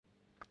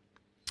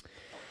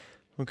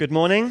Well, good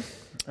morning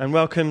and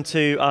welcome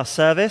to our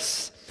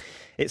service.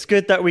 It's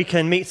good that we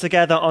can meet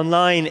together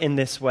online in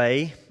this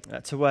way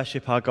to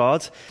worship our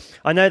God.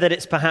 I know that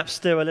it's perhaps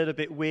still a little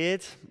bit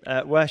weird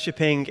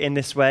worshipping in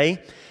this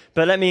way,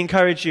 but let me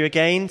encourage you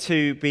again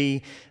to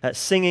be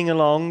singing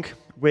along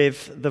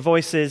with the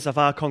voices of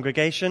our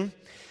congregation.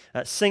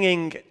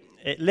 Singing,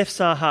 it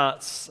lifts our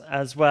hearts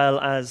as well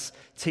as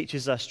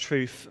teaches us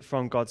truth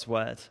from God's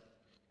word.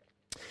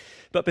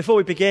 But before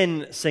we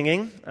begin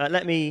singing,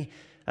 let me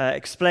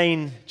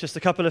explain just a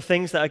couple of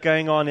things that are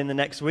going on in the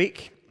next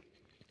week.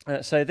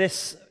 So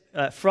this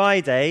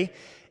Friday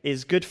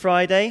is Good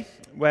Friday,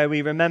 where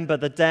we remember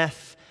the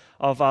death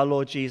of our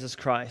Lord Jesus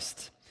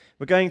Christ.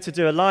 We're going to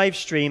do a live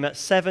stream at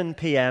 7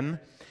 p.m,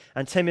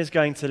 and Tim is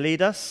going to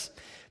lead us.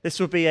 This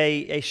will be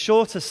a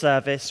shorter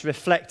service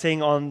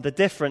reflecting on the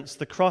difference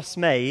the cross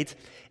made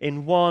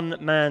in one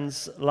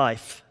man's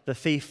life, the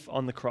thief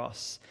on the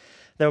cross.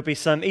 There will be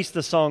some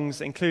Easter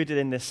songs included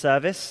in this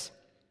service.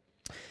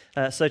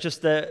 So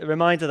just a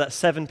reminder that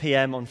 7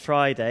 p.m. on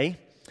Friday.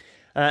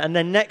 And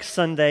then next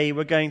Sunday,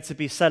 we're going to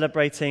be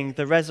celebrating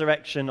the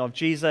resurrection of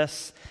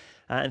Jesus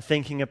and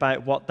thinking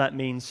about what that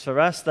means for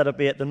us. That'll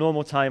be at the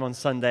normal time on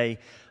Sunday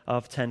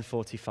of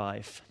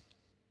 10:45.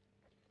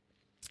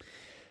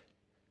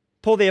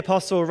 Paul the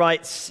Apostle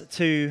writes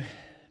to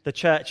the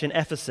church in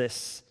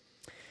Ephesus,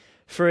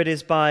 "For it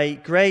is by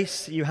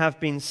grace you have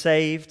been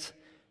saved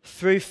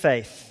through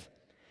faith,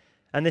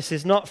 and this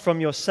is not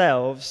from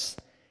yourselves,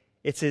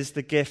 it is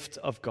the gift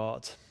of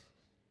God."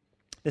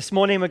 This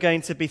morning we're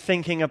going to be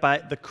thinking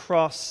about the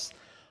cross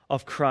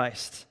of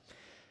Christ,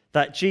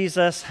 that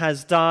Jesus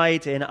has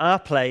died in our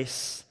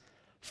place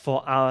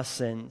for our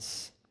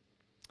sins.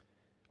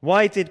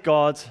 Why did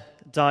God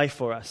die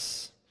for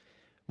us?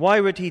 Why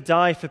would he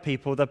die for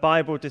people the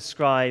Bible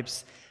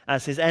describes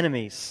as his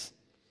enemies?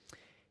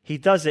 He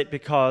does it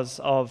because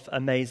of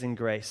amazing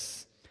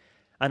grace.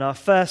 And our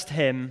first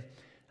hymn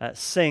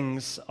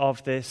sings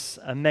of this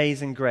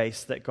amazing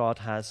grace that God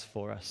has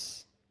for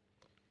us.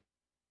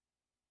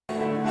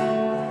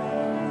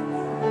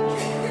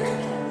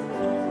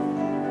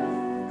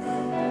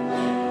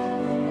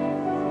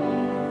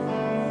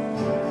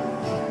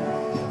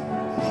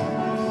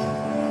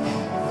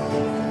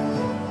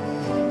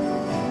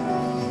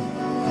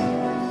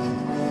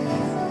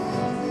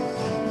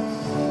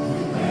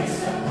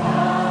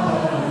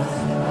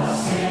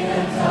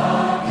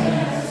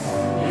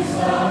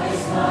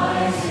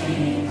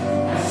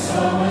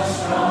 So much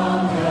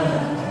stronger,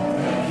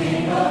 the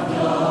King of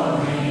glory.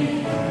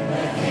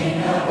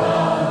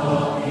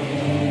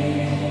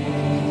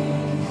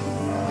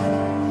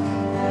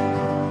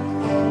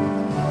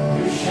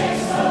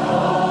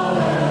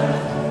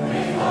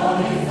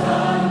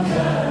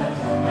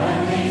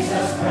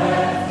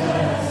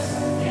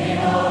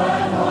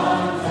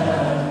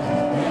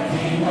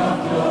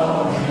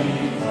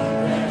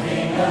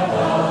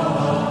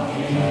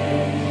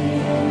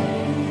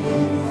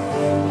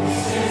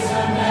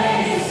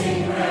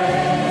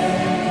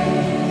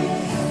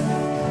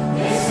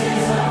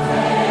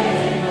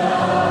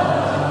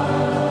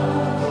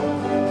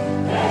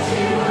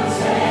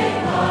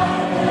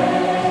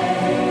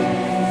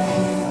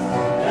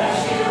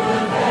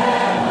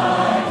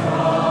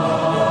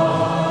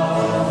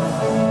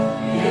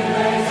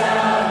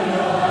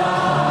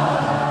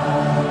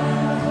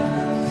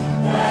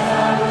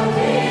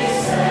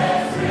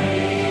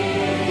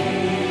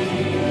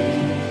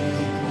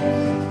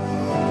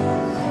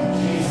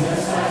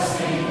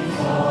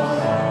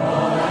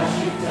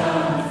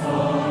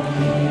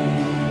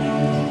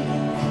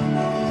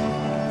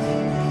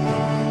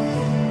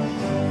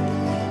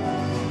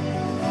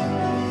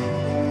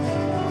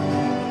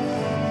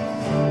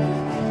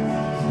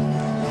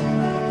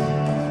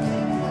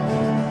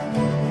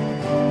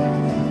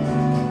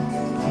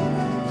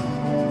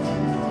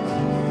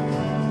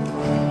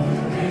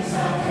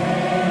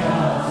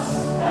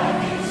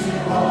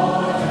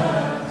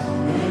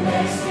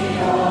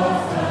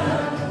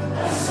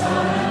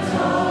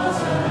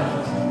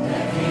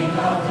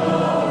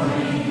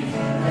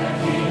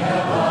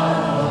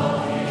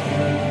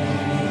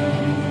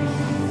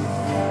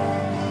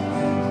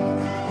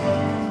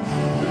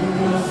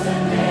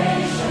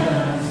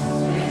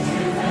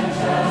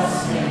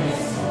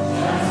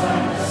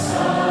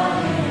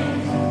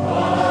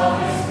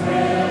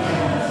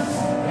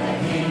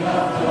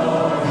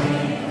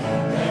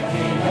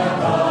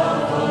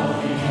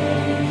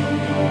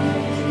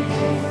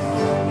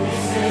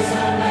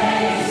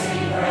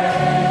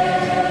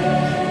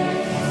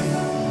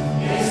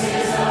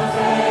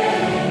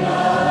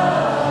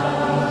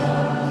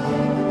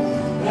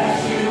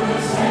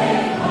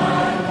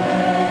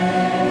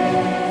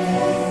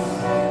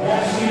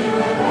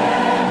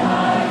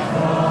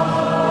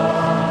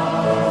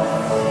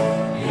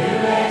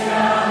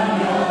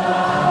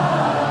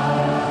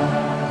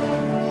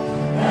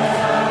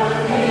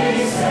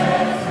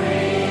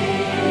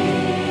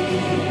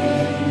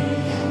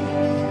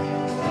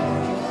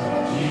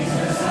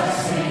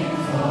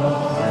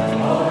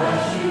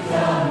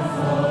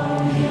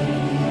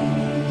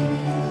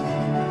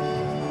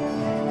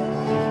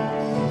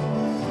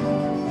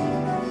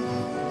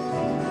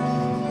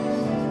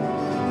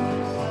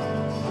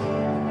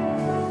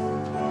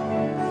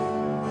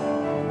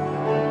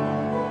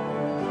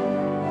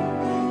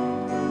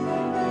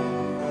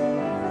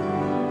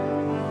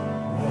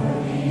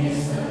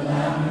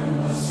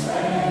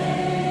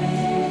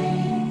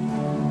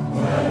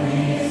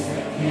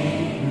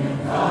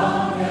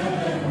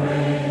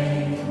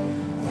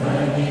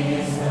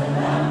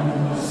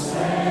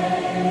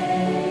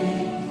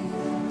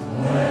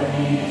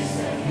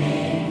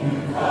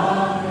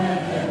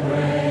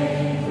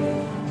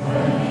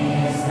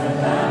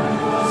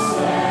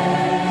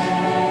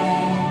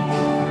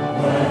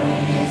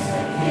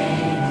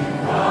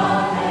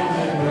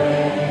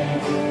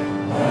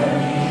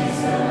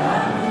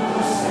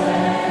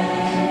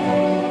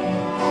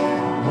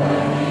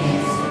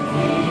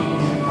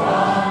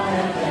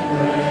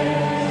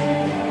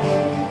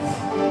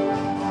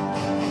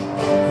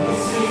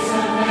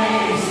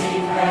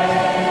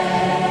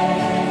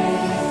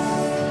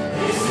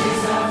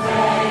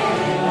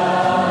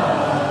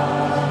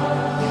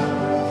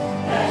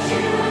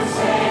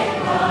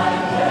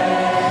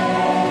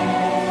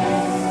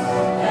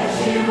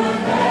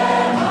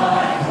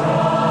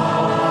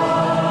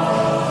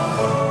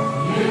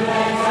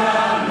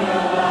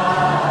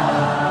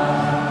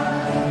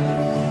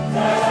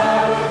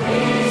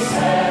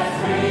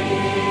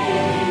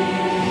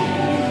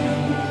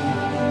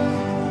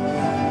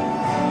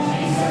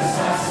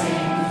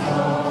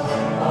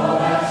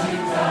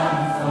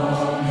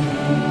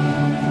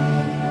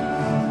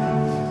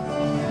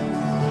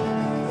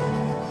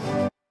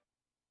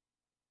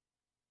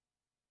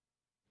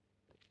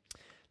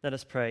 Let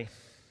us pray.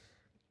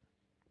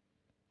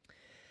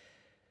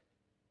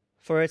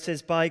 For it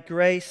is by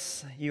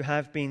grace you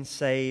have been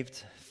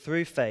saved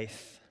through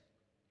faith.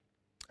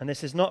 And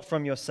this is not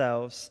from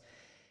yourselves,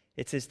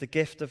 it is the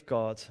gift of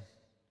God,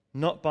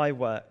 not by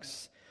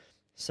works,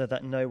 so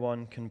that no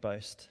one can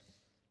boast.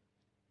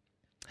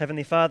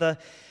 Heavenly Father,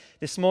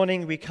 this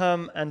morning we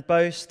come and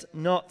boast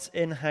not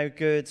in how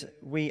good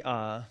we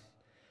are,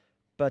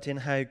 but in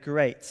how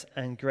great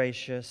and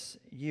gracious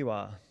you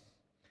are.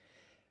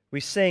 We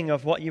sing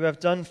of what you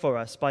have done for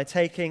us by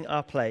taking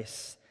our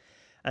place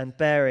and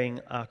bearing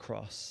our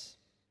cross.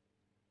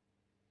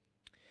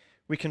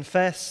 We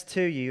confess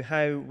to you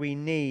how we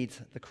need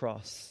the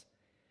cross.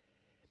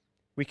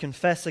 We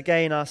confess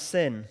again our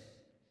sin.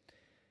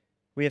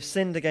 We have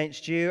sinned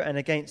against you and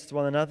against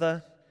one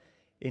another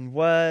in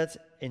word,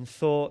 in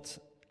thought,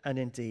 and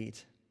in deed.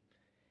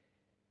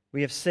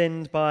 We have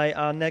sinned by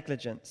our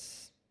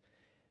negligence.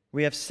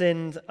 We have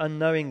sinned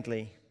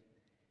unknowingly,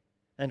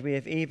 and we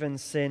have even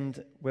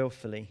sinned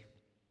willfully.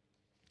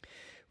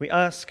 We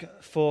ask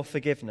for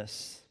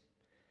forgiveness,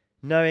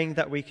 knowing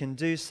that we can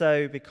do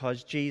so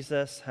because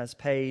Jesus has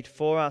paid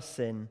for our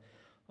sin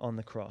on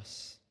the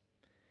cross.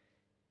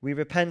 We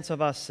repent of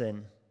our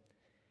sin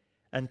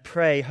and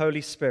pray,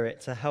 Holy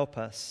Spirit, to help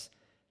us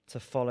to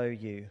follow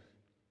you.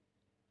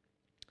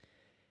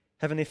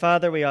 Heavenly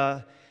Father, we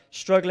are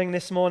struggling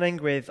this morning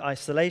with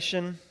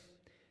isolation,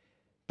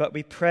 but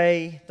we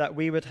pray that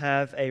we would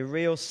have a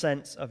real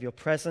sense of your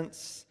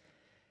presence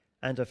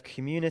and of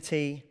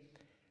community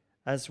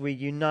as we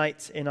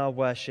unite in our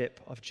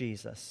worship of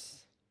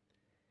Jesus.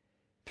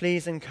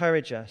 Please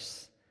encourage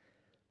us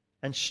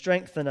and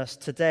strengthen us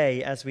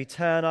today as we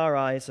turn our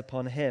eyes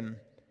upon him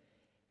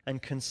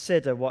and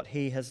consider what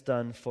he has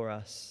done for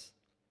us.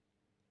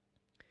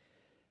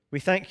 We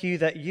thank you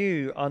that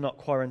you are not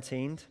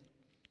quarantined,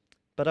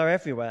 but are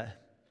everywhere.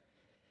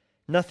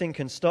 Nothing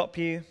can stop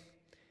you.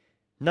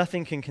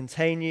 Nothing can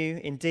contain you.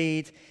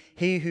 Indeed,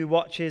 he who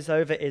watches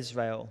over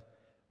Israel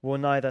will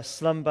neither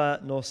slumber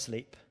nor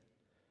sleep.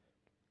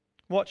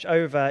 Watch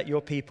over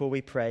your people,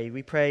 we pray.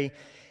 We pray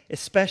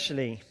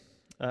especially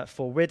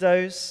for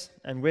widows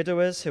and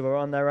widowers who are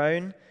on their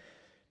own,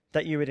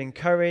 that you would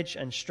encourage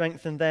and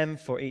strengthen them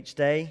for each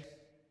day.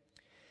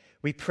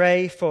 We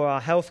pray for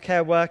our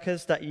healthcare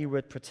workers, that you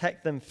would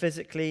protect them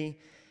physically,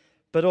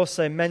 but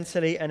also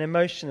mentally and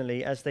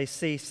emotionally as they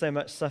see so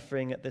much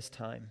suffering at this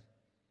time.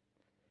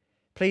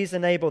 Please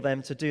enable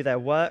them to do their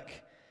work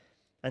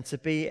and to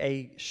be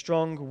a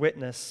strong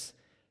witness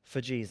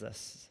for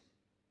Jesus.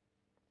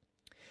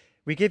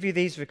 We give you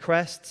these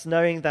requests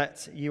knowing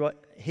that you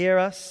hear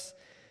us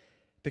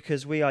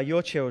because we are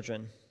your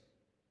children.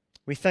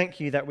 We thank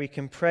you that we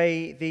can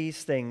pray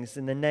these things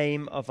in the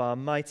name of our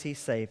mighty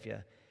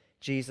Savior,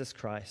 Jesus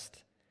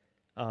Christ.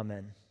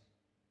 Amen.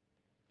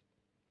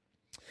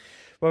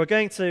 Well, we're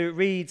going to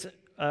read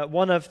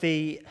one of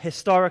the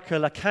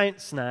historical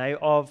accounts now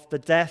of the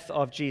death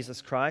of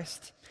Jesus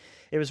Christ.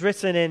 It was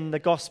written in the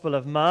Gospel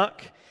of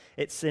Mark.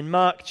 It's in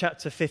Mark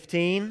chapter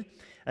 15,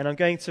 and I'm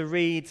going to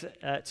read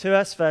to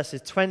us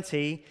verses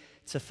 20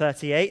 to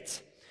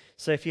 38.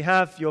 So if you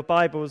have your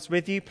Bibles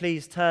with you,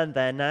 please turn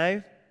there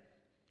now.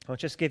 I'll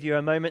just give you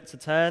a moment to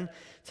turn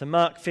to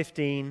Mark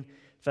 15,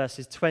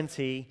 verses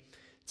 20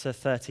 to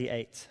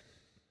 38.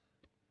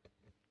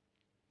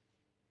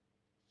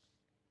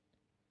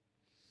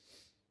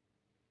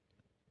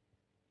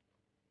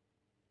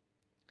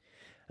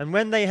 And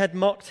when they had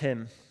mocked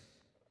him,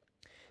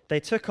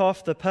 they took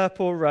off the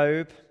purple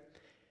robe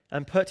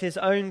and put his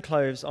own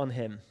clothes on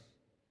him.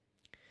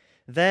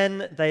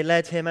 Then they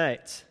led him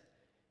out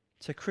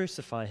to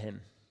crucify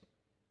him.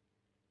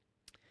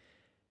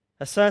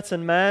 A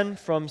certain man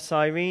from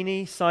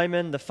Cyrene,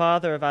 Simon, the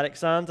father of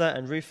Alexander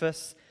and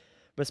Rufus,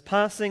 was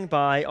passing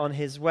by on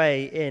his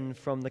way in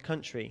from the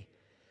country,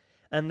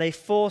 and they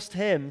forced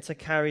him to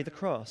carry the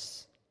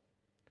cross.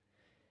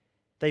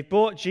 They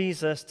brought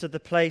Jesus to the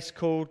place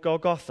called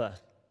Golgotha,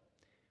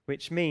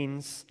 which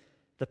means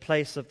the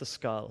place of the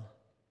skull.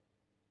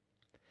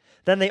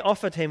 Then they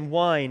offered him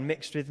wine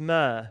mixed with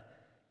myrrh,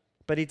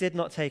 but he did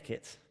not take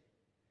it.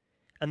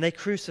 And they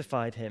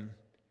crucified him.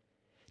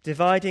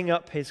 Dividing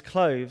up his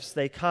clothes,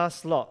 they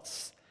cast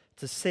lots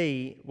to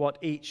see what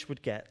each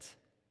would get.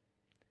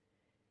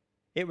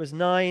 It was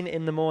 9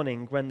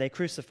 a.m. when they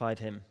crucified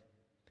him.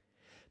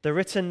 The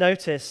written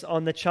notice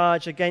on the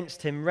charge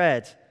against him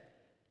read,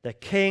 "The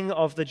King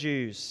of the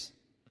Jews."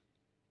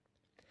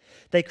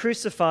 They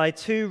crucified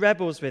 2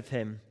 rebels with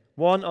him,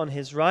 one on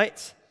his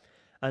right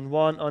and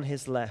one on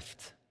his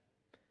left.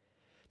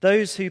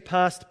 Those who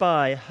passed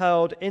by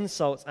hurled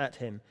insults at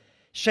him,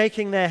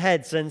 shaking their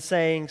heads and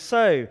saying,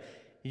 "So,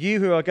 you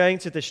who are going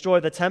to destroy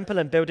the temple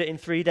and build it in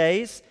 3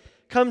 days,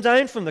 come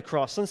down from the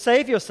cross and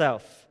save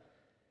yourself."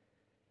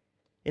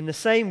 In the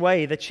same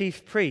way, the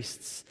chief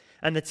priests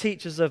and the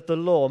teachers of the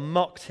law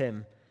mocked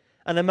him,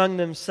 and among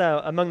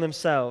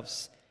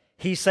themselves,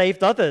 "He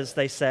saved others,"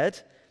 they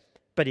said,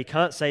 "but he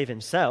can't save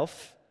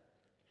himself.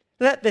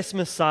 Let this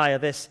Messiah,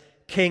 this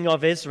King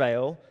of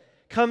Israel,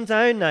 come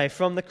down now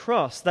from the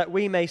cross that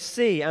we may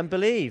see and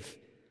believe."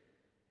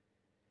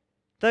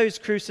 Those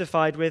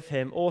crucified with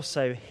him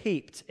also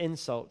heaped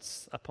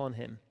insults upon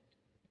him.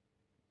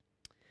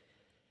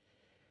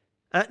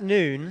 At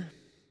noon,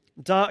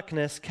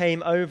 darkness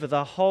came over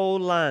the whole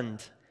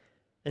land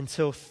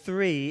until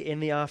 3 in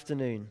the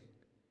afternoon.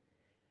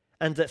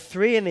 And at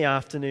 3 in the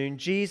afternoon,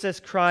 Jesus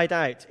cried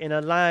out in a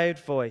loud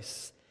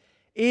voice,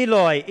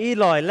 "Eloi,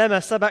 Eloi,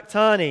 lema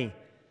sabachthani,"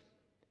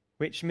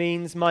 which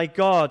means, my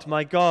God,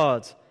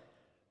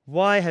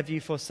 why have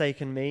you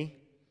forsaken me?"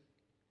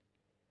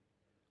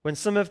 When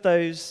some of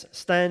those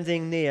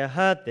standing near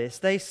heard this,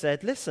 they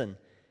said, "Listen,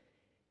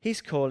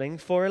 he's calling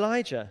for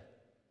Elijah."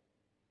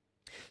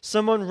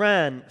 Someone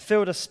ran,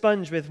 filled a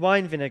sponge with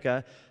wine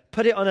vinegar,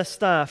 put it on a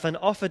staff, and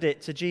offered it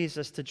to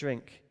Jesus to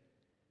drink.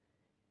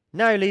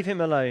 "Now leave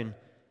him alone.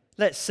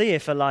 Let's see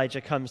if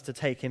Elijah comes to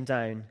take him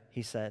down,"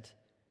 he said.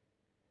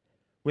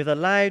 With a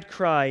loud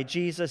cry,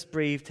 Jesus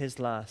breathed his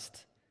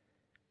last.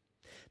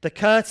 The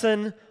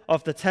curtain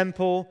of the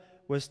temple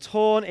was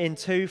torn in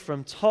two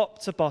from top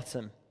to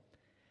bottom.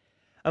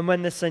 And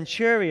when the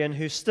centurion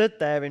who stood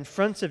there in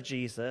front of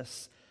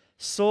Jesus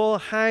saw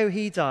how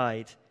he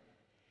died,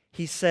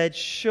 he said,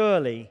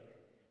 "Surely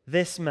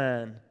this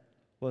man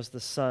was the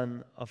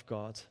Son of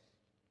God."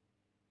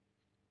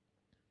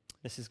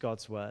 This is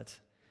God's word.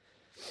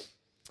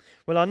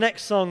 Well, our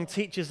next song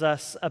teaches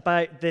us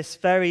about this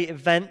very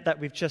event that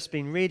we've just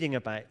been reading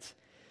about.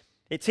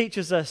 It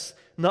teaches us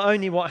not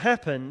only what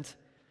happened,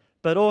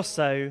 but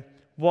also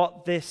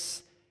what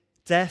this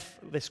death,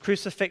 this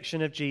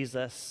crucifixion of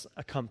Jesus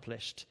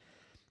accomplished.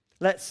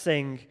 Let's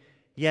sing,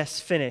 "Yes,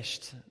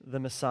 finished, the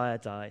Messiah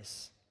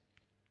dies."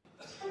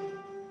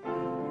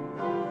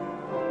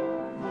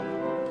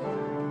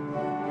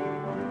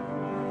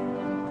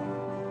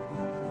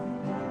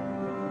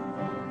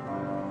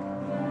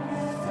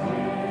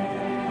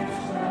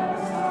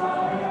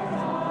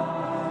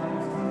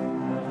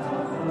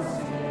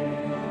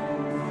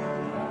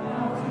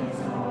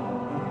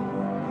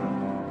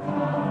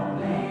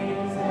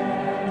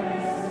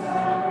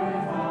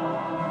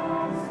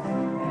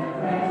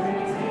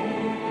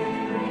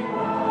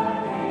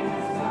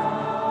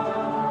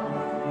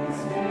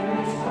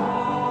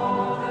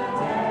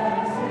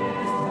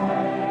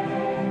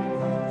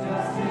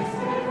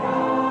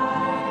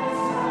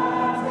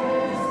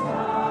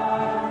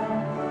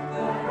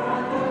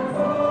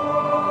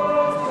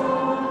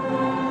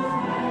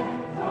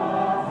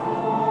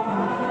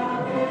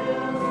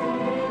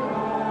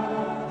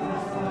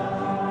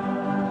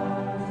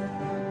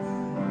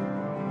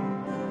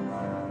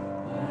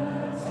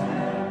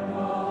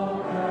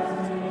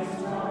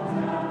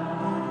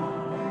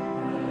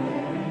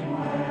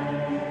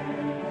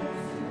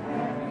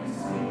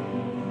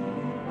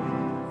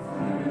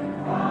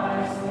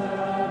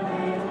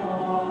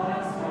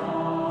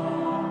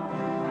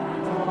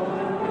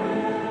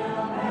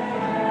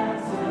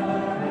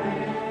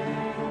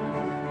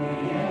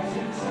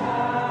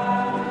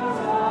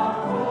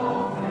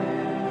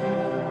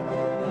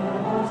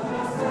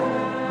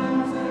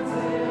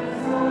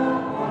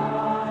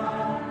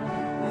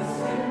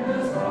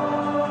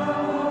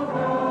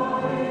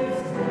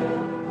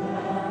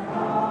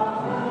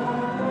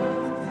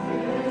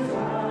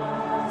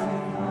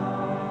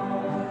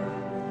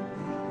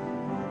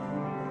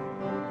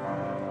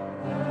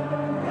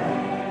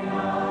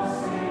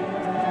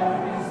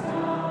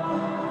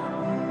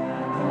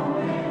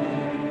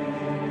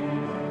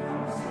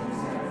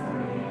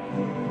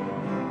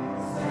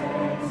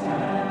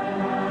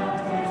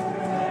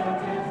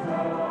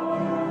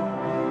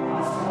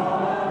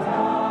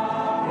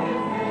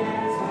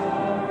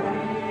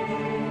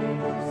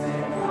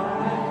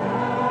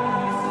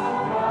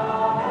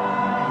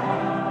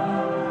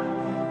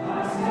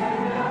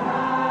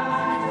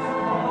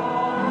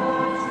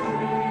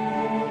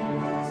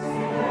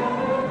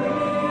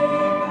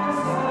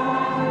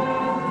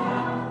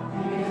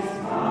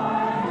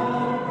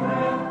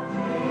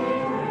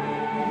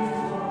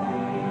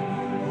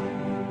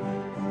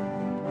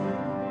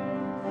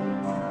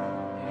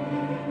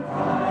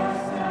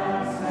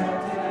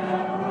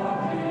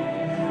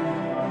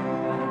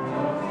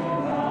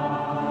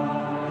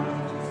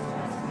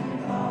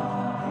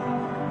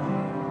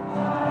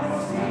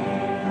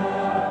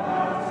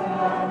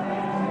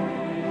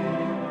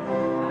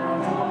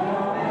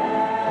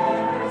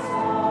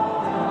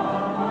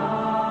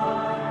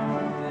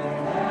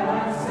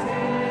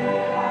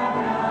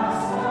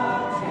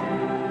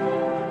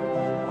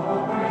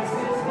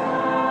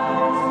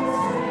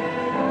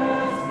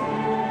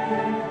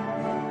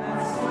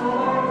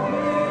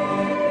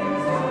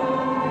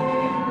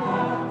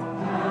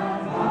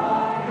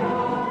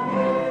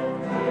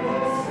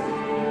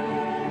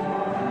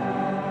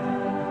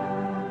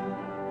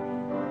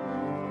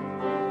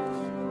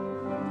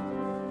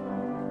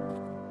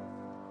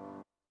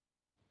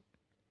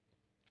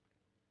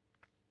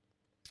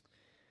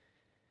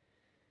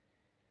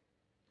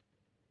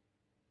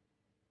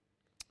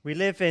 We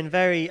live in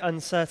very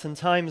uncertain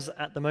times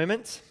at the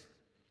moment.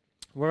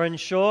 We're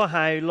unsure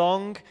how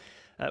long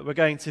we're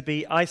going to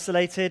be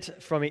isolated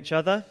from each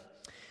other.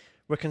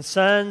 We're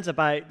concerned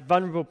about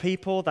vulnerable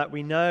people that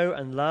we know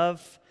and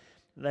love,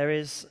 there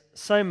is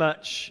so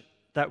much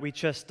that we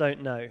just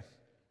don't know.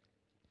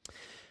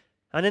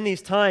 And in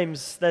these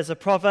times, there's a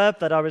proverb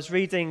that I was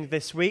reading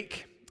this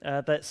week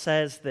that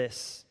says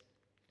this: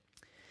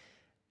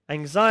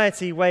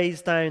 "Anxiety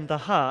weighs down the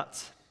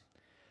heart,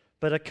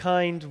 but a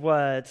kind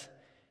word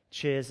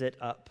cheers it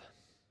up."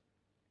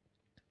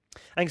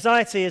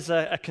 Anxiety is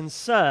a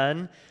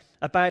concern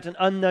about an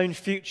unknown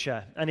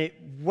future, and it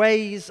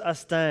weighs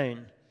us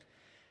down.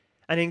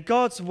 And in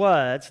God's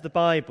word, the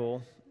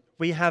Bible,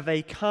 we have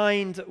a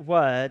kind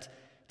word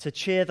to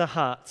cheer the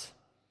heart.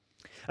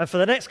 And for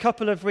the next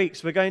couple of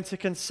weeks, we're going to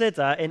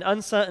consider, in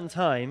uncertain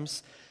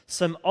times,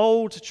 some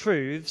old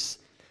truths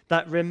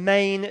that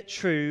remain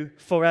true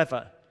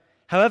forever.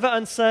 However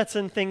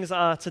uncertain things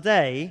are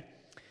today,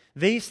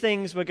 these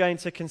things we're going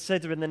to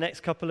consider in the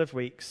next couple of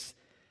weeks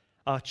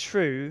are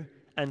true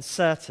and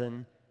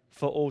certain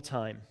for all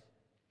time.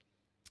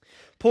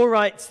 Paul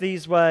writes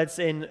these words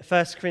in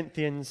 1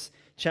 Corinthians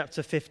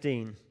chapter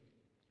 15.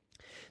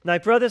 "Now,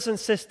 brothers and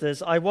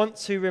sisters, I want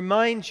to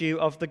remind you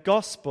of the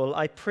gospel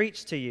I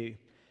preached to you,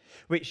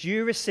 which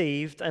you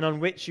received and on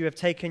which you have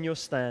taken your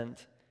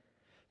stand.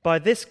 By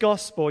this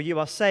gospel you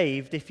are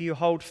saved if you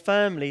hold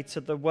firmly to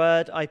the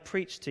word I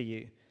preached to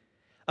you.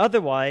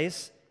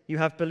 Otherwise, you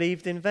have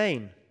believed in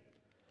vain.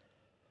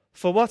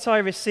 For what I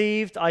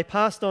received, I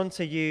passed on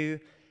to you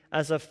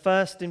as of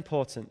first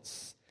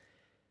importance,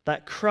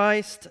 that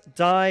Christ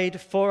died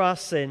for our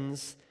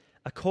sins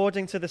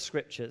according to the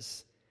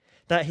Scriptures,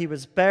 that he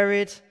was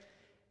buried,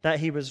 that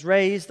he was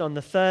raised on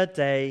the third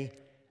day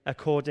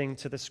according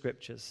to the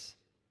Scriptures."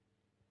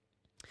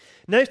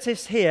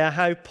 Notice here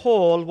how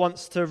Paul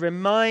wants to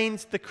remind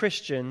the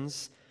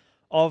Christians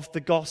of the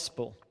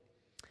gospel.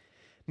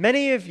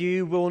 Many of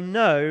you will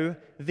know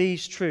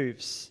these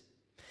truths.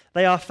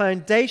 They are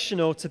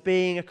foundational to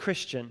being a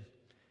Christian.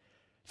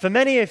 For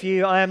many of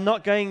you, I am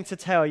not going to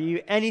tell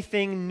you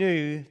anything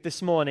new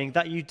this morning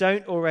that you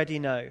don't already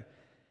know.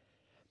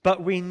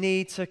 But we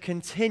need to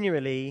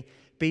continually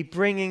be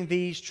bringing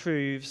these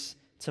truths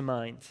to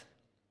mind.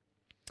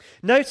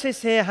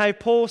 Notice here how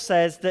Paul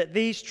says that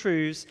these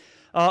truths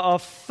are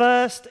of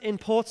first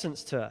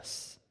importance to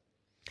us.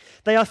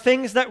 They are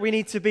things that we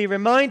need to be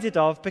reminded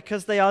of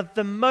because they are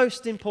the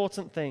most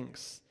important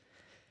things.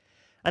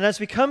 And as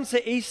we come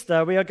to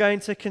Easter, we are going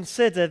to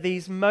consider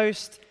these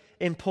most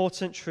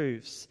important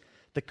truths: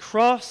 the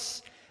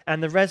cross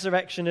and the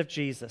resurrection of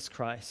Jesus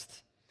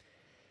Christ.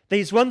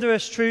 These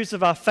wondrous truths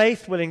of our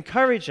faith will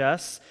encourage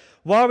us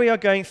while we are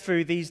going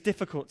through these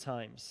difficult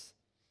times.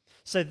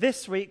 So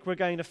this week, we're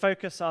going to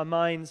focus our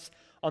minds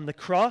on the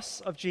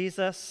cross of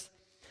Jesus.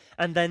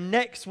 And then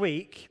next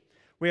week,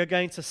 we are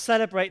going to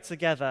celebrate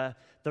together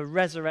the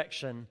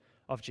resurrection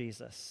of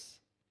Jesus.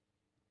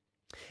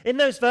 In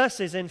those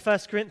verses in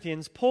 1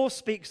 Corinthians, Paul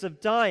speaks of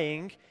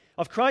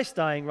Christ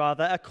dying,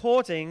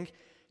 according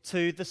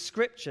to the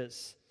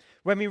Scriptures.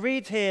 When we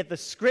read here the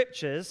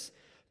Scriptures,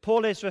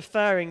 Paul is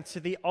referring to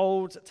the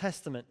Old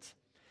Testament.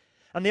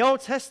 And the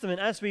Old Testament,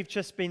 as we've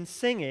just been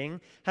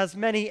singing, has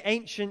many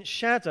ancient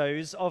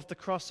shadows of the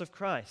cross of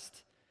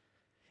Christ.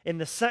 In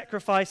the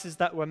sacrifices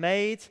that were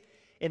made,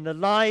 in the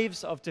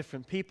lives of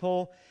different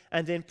people,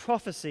 and in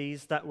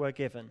prophecies that were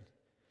given.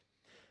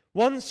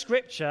 One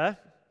scripture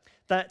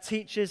that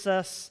teaches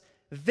us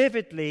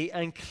vividly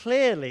and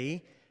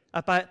clearly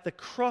about the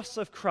cross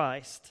of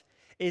Christ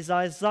is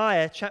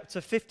Isaiah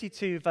chapter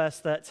 52, verse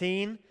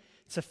 13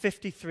 to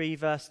 53,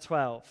 verse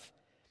 12.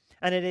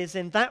 And it is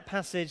in that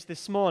passage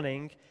this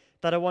morning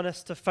that I want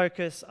us to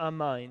focus our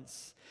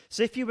minds.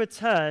 So if you would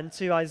turn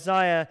to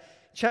Isaiah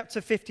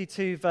chapter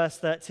 52, verse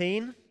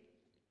 13,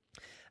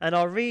 and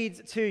I'll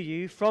read to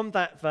you from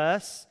that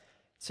verse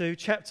to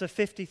chapter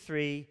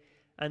 53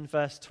 and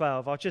verse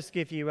 12. I'll just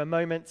give you a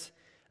moment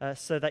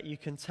so that you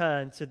can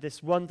turn to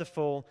this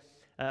wonderful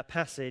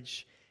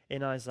passage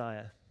in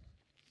Isaiah.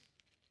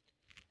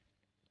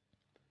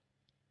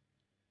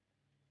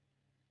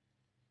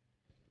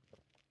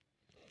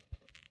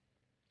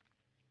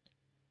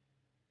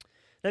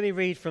 Let me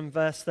read from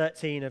verse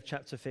 13 of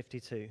chapter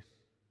 52.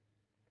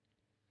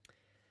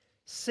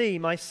 "See,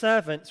 my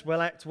servant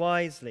will act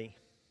wisely.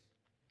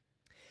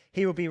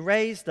 He will be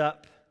raised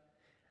up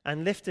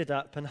and lifted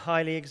up and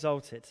highly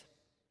exalted.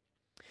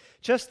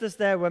 Just as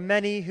there were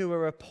many who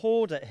were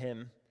appalled at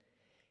him,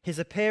 his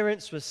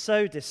appearance was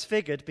so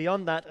disfigured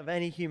beyond that of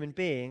any human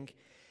being,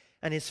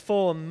 and his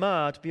form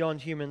marred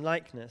beyond human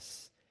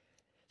likeness.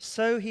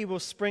 So he will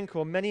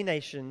sprinkle many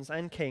nations,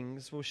 and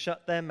kings will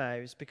shut their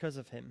mouths because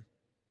of him.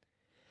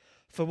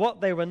 For what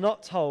they were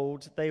not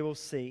told, they will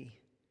see,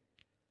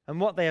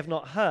 and what they have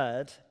not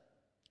heard,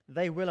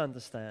 they will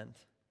understand.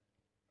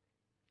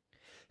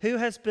 Who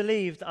has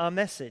believed our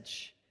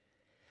message?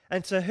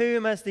 And to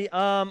whom has the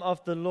arm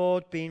of the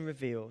Lord been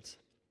revealed?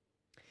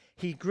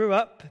 He grew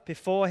up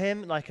before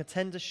him like a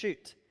tender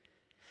shoot,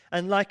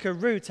 and like a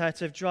root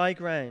out of dry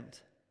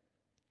ground.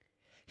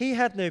 He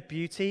had no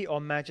beauty or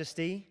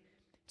majesty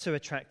to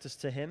attract us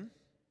to him,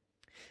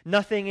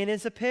 nothing in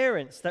his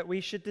appearance that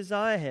we should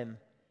desire him.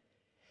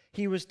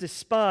 He was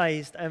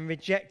despised and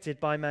rejected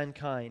by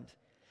mankind,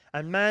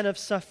 a man of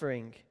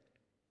suffering,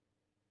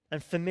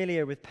 and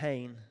familiar with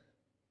pain.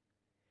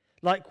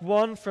 Like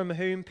one from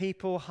whom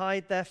people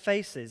hide their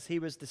faces, he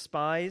was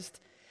despised,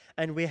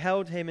 and we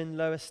held him in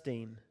low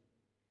esteem.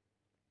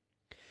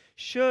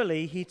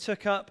 Surely he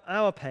took up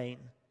our pain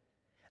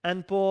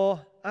and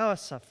bore our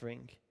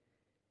suffering.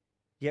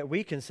 Yet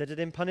we considered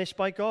him punished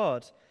by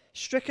God,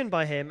 stricken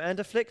by him and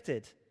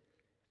afflicted.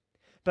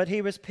 But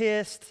he was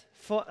pierced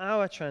for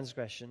our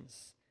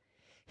transgressions.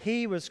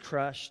 He was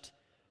crushed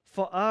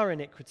for our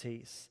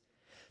iniquities.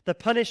 The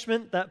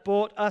punishment that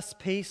brought us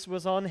peace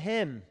was on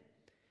him,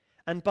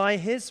 and by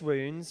his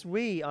wounds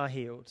we are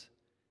healed.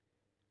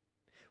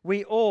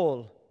 We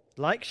all,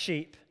 like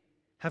sheep,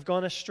 have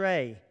gone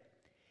astray.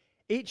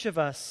 Each of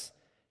us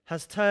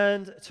has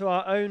turned to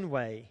our own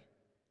way,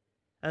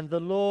 and the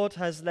Lord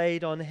has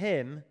laid on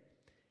him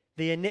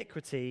the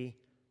iniquity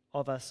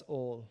of us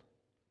all.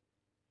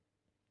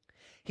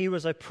 He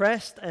was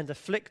oppressed and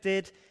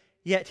afflicted,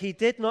 yet he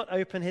did not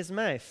open his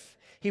mouth.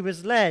 He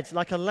was led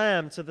like a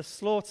lamb to the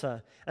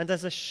slaughter, and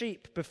as a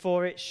sheep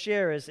before its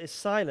shearers is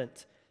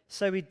silent,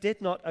 so he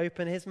did not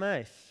open his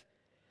mouth.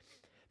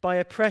 By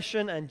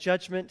oppression and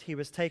judgment he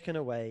was taken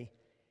away.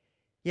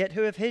 Yet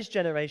who of his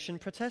generation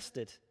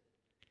protested?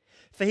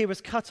 For he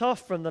was cut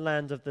off from the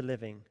land of the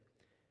living.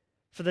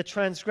 For the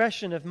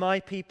transgression of my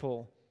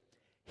people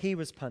he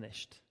was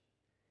punished.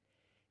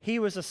 He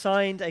was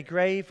assigned a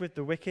grave with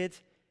the wicked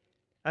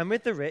and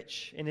with the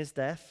rich in his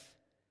death,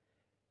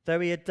 though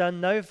he had done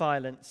no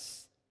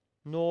violence,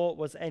 nor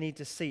was any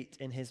deceit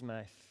in his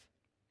mouth.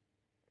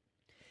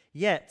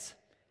 Yet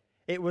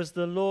it was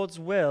the Lord's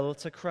will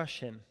to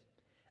crush him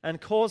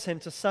and cause him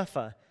to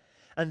suffer.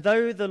 And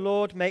though the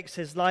Lord makes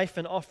his life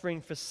an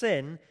offering for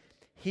sin,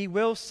 he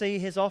will see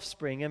his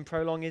offspring and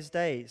prolong his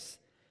days,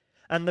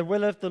 and the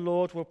will of the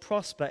Lord will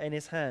prosper in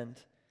his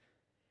hand.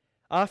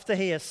 After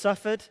he has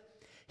suffered,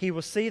 he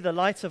will see the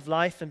light of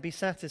life and be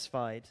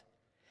satisfied.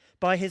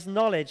 By his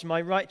knowledge my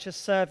righteous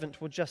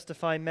servant will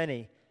justify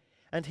many,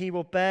 and he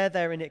will bear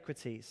their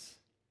iniquities.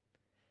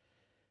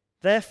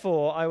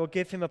 Therefore I will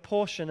give him a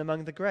portion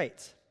among the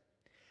great,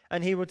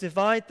 and he will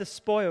divide the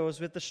spoils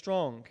with the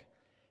strong,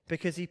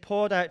 because he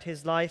poured out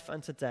his life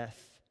unto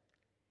death.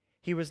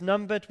 He was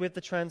numbered with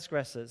the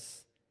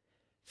transgressors,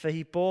 for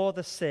he bore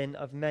the sin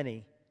of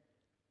many.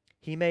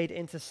 He made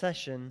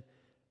intercession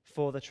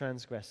for the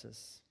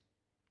transgressors.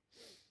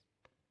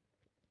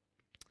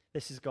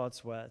 This is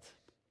God's word.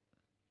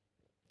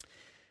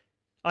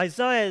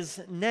 Isaiah's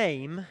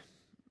name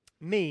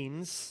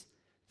means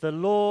the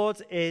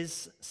Lord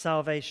is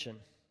salvation.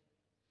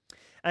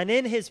 And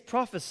in his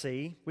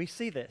prophecy, we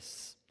see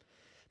this.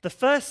 The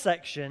first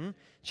section,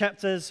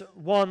 chapters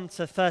 1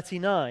 to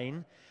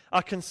 39,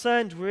 are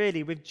concerned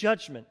really with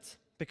judgment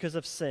because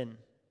of sin.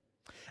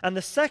 And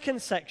the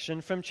second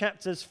section, from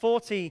chapters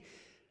 40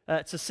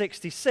 to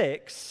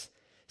 66,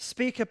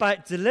 speak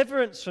about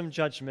deliverance from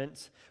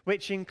judgment,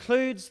 which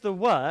includes the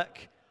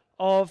work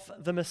of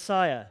the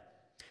Messiah,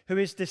 who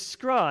is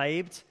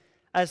described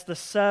as the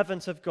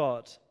servant of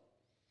God.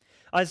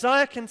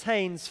 Isaiah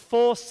contains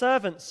 4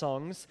 servant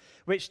songs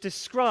which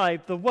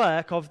describe the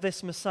work of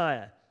this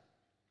Messiah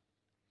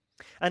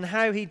and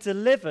how he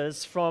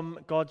delivers from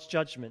God's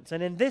judgment.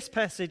 And in this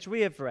passage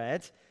we have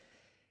read,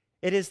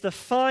 it is the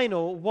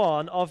final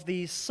one of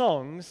these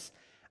songs,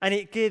 and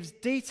it gives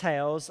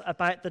details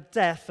about the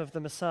death of the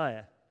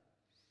Messiah.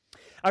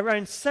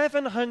 Around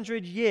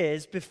 700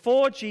 years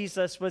before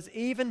Jesus was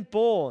even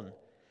born,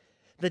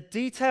 the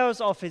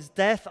details of his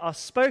death are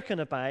spoken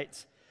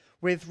about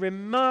with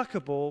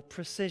remarkable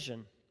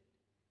precision.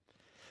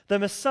 The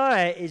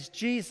Messiah is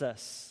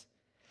Jesus,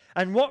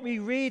 and what we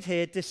read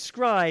here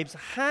describes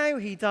how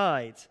he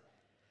died,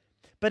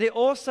 but it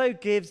also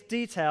gives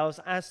details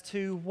as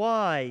to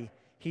why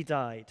he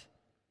died.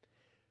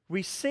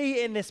 We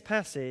see in this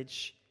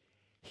passage,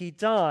 he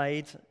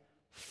died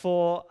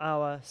for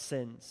our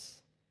sins.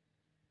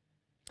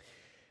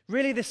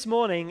 Really, this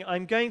morning,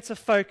 I'm going to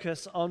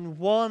focus on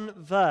one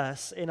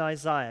verse in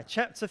Isaiah,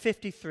 chapter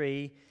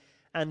 53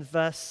 and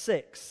verse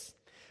 6,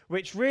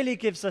 which really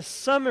gives a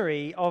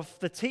summary of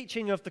the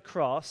teaching of the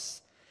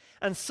cross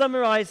and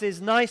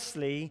summarizes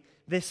nicely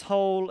this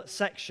whole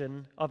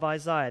section of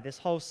Isaiah, this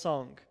whole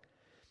song.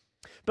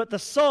 But the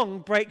song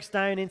breaks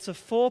down into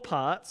 4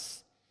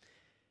 parts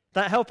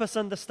that help us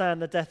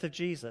understand the death of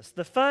Jesus.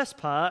 The first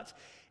part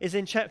is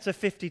in chapter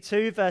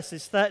 52,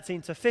 verses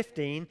 13 to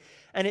 15,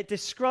 and it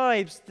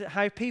describes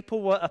how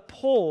people were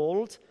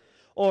appalled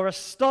or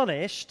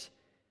astonished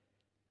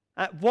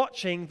at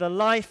watching the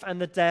life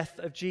and the death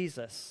of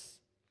Jesus.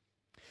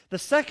 The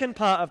second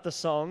part of the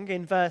song,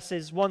 in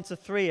verses 1 to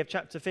 3 of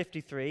chapter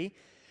 53,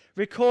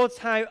 records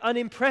how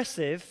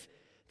unimpressive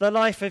the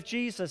life of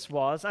Jesus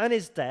was and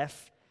his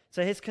death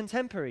to his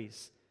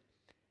contemporaries.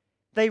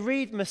 They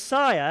read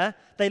Messiah,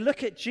 they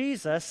look at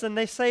Jesus, and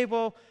they say,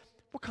 well,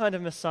 what kind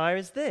of Messiah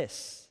is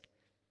this?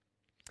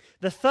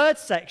 The third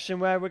section,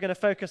 where we're going to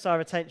focus our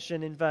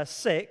attention in verse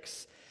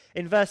 6,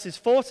 in verses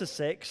 4 to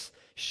 6,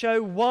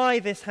 show why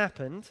this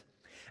happened.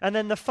 And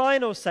then the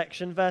final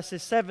section,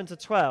 verses 7 to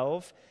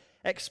 12,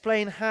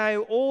 explain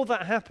how all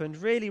that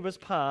happened really was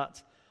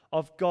part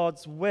of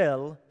God's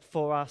will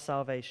for our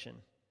salvation.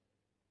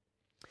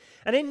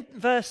 And in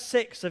verse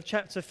 6 of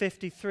chapter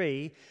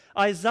 53,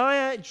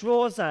 Isaiah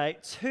draws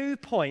out 2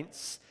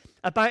 points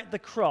about the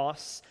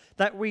cross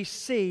that we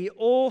see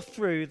all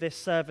through this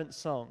servant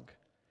song.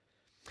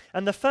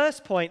 And the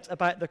first point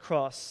about the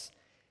cross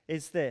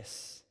is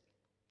this: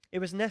 it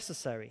was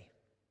necessary.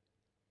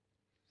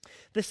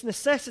 This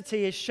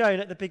necessity is shown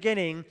at the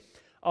beginning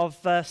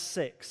of verse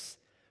 6.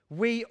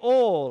 We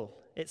all,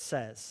 it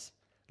says,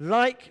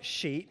 like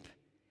sheep,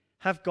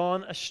 have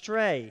gone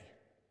astray.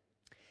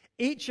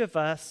 Each of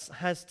us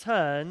has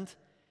turned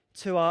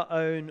to our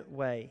own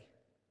way.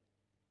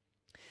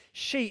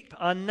 Sheep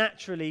are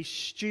naturally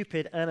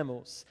stupid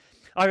animals.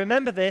 I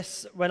remember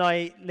this when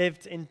I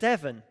lived in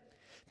Devon.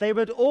 They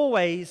would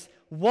always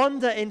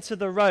wander into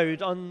the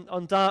road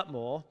on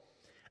Dartmoor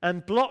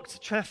and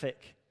blocked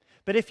traffic.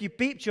 But if you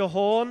beeped your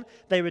horn,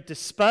 they would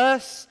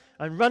disperse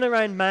and run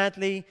around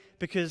madly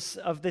because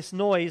of this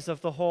noise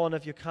of the horn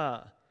of your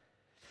car.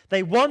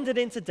 They wandered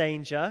into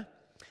danger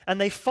and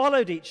they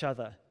followed each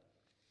other.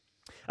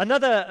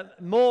 Another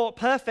more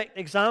perfect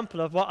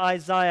example of what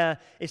Isaiah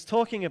is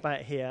talking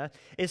about here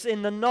is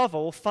in the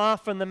novel Far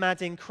From the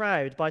Madding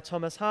Crowd by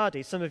Thomas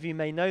Hardy. Some of you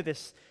may know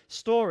this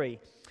story.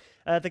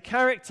 The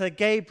character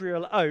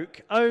Gabriel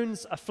Oak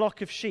owns a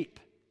flock of sheep,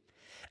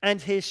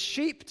 and his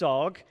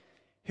sheepdog,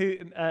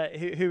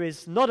 who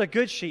is not a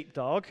good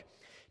sheepdog,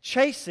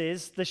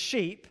 chases the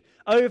sheep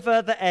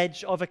over the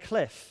edge of a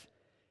cliff.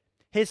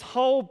 His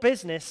whole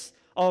business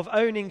of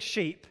owning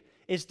sheep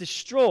is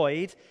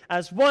destroyed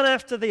as one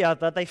after the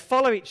other they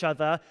follow each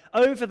other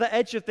over the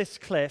edge of this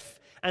cliff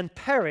and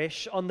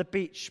perish on the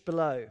beach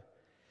below.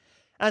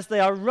 As they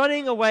are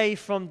running away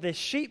from this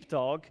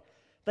sheepdog,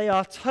 they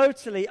are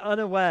totally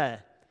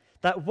unaware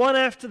that one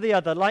after the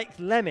other, like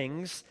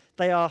lemmings,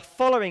 they are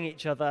following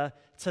each other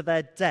to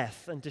their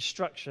death and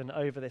destruction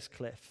over this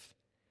cliff.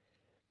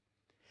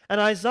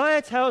 And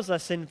Isaiah tells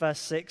us in verse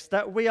 6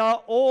 that we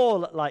are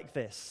all like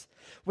this.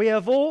 We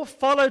have all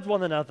followed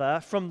one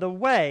another from the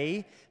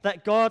way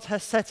that God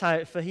has set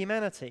out for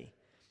humanity.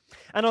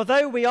 And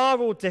although we are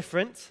all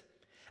different,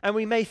 and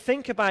we may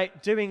think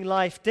about doing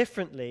life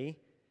differently,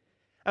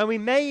 and we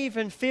may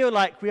even feel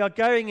like we are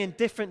going in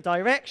different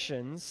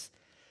directions,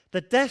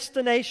 the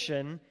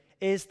destination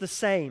is the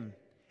same.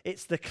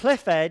 It's the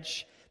cliff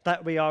edge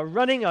that we are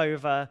running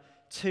over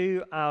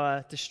to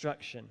our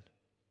destruction.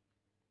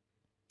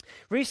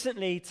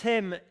 Recently,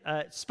 Tim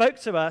spoke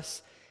to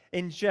us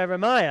in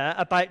Jeremiah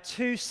about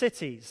 2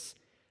 cities,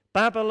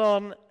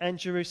 Babylon and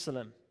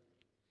Jerusalem.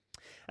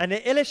 And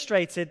it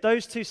illustrated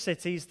those 2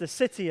 cities, the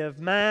city of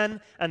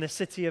man and the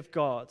city of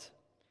God,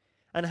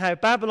 and how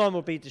Babylon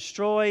will be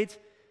destroyed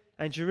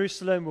and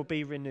Jerusalem will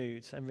be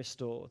renewed and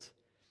restored.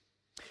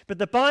 But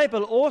the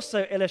Bible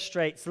also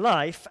illustrates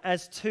life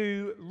as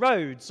 2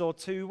 roads or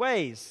 2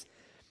 ways.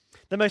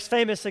 The most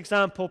famous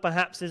example,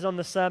 perhaps, is on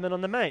the Sermon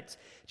on the Mount.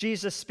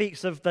 Jesus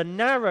speaks of the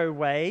narrow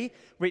way,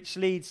 which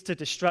leads to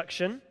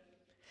destruction,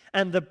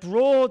 and the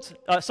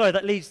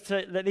that leads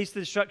to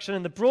destruction,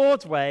 and the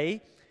broad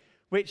way,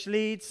 which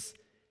leads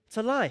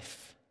to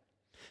life.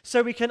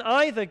 So we can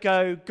either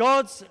go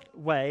God's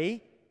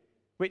way,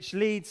 which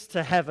leads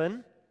to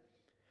heaven,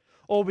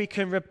 or we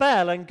can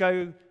rebel and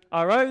go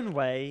our own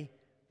way,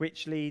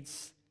 which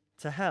leads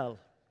to hell.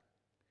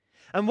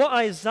 And what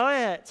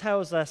Isaiah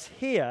tells us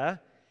here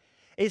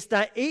is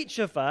that each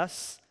of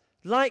us,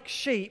 like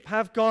sheep,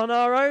 have gone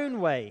our own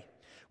way.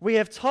 We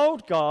have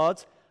told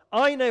God,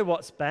 I know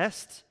what's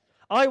best.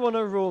 I want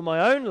to rule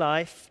my own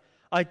life.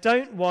 I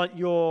don't want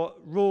your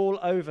rule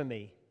over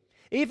me.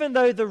 Even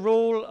though the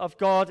rule of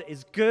God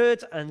is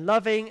good and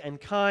loving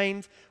and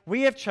kind,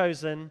 we have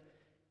chosen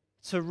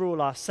to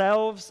rule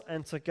ourselves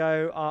and to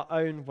go our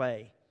own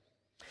way.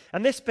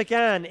 And this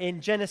began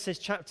in Genesis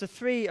chapter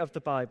 3 of the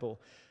Bible,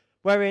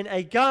 where in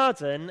a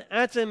garden,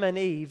 Adam and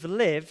Eve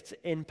lived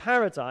in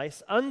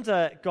paradise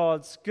under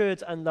God's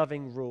good and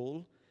loving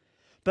rule,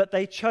 but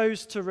they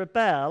chose to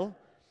rebel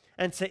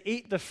and to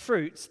eat the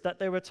fruits that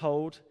they were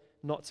told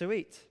not to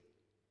eat.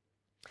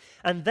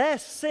 And their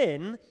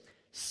sin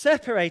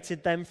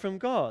separated them from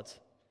God.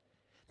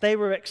 They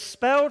were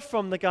expelled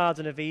from the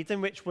Garden of Eden,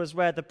 which was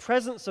where the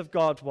presence of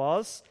God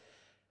was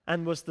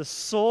and was the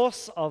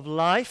source of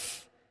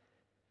life.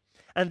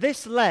 And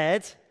this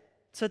led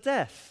to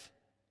death.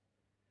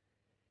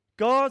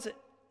 God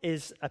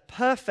is a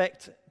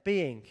perfect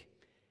being.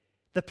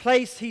 The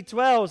place he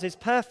dwells is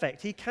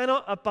perfect. He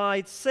cannot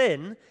abide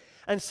sin,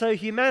 and so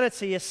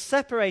humanity is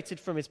separated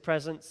from his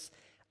presence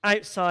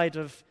outside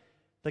of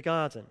the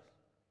garden.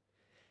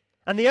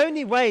 And the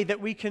only way that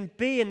we can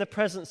be in the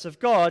presence of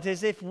God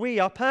is if we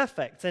are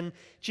perfect. And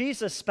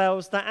Jesus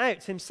spells that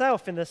out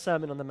himself in the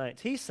Sermon on the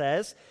Mount. He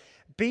says,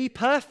 "Be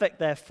perfect,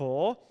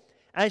 therefore,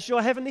 as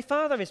your heavenly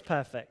Father is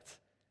perfect."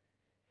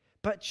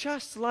 But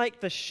just like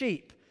the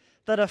sheep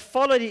that have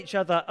followed each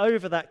other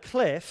over that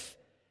cliff,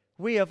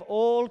 we have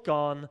all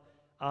gone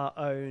our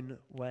own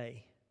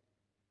way.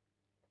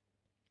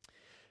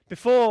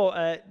 Before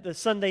the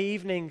Sunday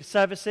evening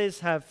services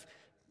have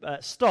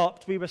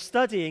stopped, we were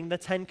studying the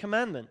 10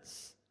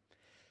 Commandments.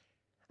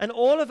 And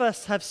all of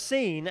us have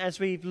seen, as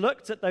we've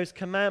looked at those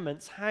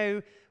commandments,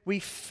 how we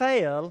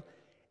fail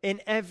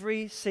in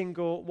every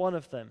single one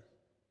of them.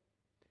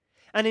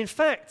 And in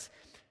fact,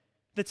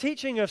 the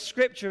teaching of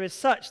Scripture is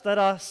such that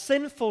our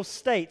sinful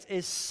state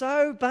is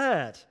so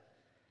bad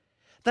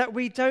that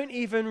we don't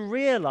even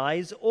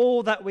realize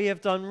all that we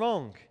have done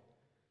wrong.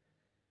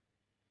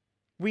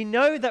 We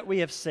know that we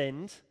have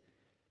sinned,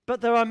 but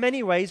there are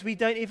many ways we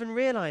don't even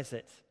realize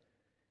it.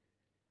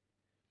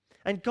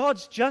 And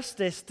God's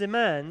justice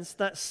demands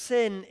that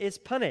sin is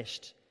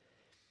punished.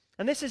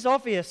 And this is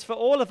obvious for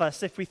all of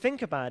us if we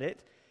think about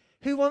it.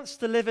 Who wants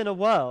to live in a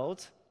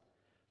world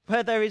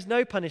where there is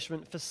no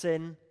punishment for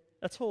sin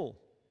at all?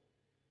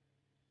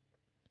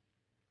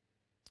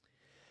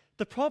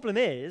 The problem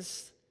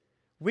is,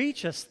 we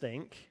just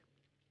think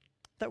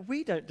that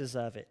we don't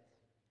deserve it.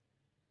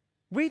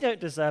 We don't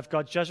deserve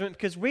God's judgment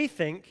because we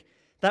think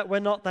that we're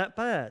not that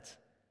bad.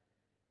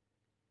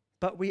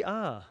 But we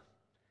are.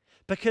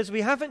 Because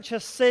we haven't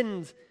just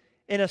sinned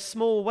in a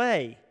small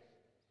way.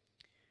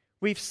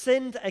 We've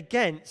sinned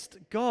against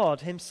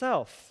God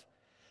Himself,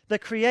 the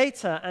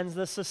creator and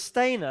the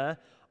sustainer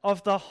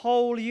of the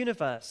whole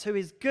universe, who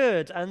is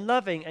good and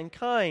loving and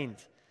kind.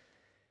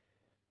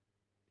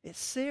 It's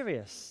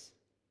serious.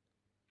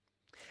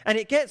 And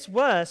it gets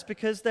worse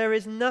because there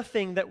is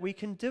nothing that we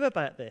can do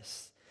about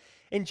this.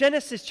 In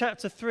Genesis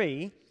chapter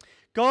 3,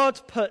 God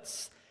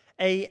puts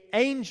an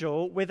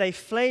angel with a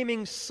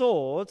flaming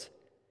sword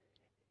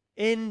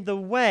in the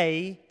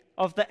way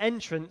of the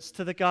entrance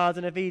to the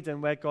Garden of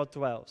Eden where God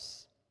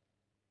dwells.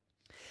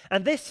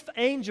 And this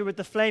angel with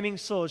the flaming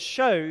sword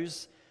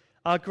shows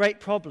our great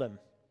problem.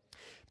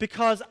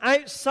 Because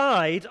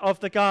outside of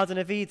the Garden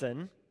of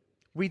Eden,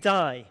 we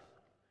die.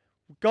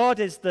 God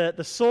is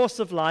the source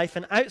of life,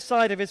 and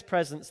outside of His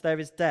presence there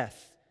is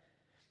death.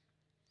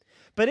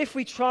 But if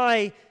we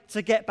try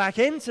to get back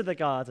into the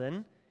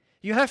garden,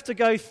 you have to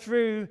go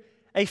through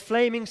a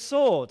flaming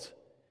sword,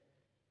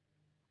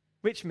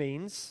 which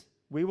means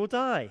we will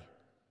die.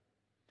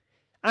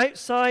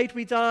 Outside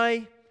we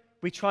die,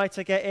 we try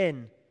to get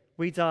in,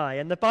 we die.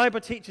 And the Bible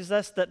teaches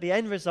us that the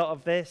end result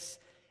of this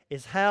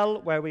is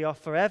hell, where we are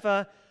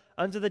forever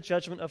under the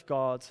judgment of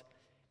God,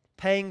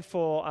 paying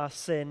for our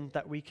sin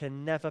that we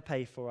can never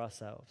pay for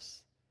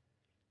ourselves.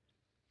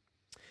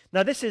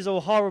 Now, this is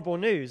all horrible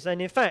news,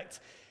 and in fact,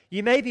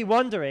 you may be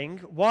wondering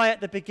why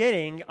at the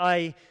beginning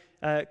I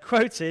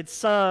quoted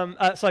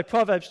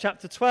Proverbs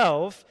chapter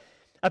 12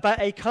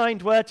 about a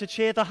kind word to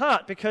cheer the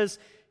heart, because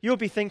you'll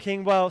be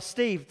thinking, well,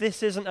 Steve,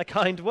 this isn't a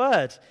kind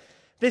word.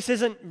 This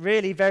isn't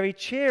really very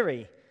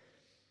cheery.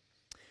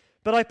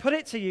 But I put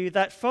it to you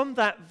that from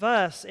that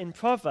verse in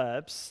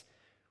Proverbs,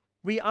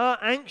 we are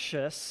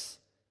anxious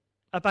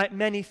about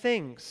many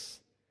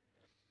things.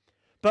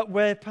 But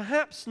we're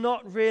perhaps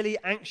not really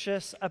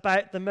anxious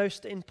about the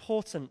most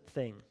important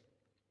thing.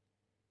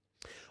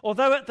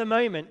 Although at the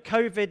moment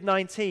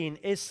COVID-19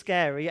 is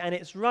scary, and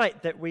it's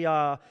right that we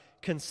are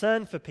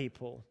concerned for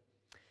people,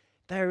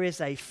 there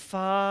is a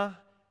far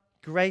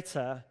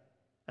greater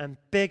and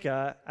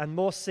bigger and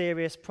more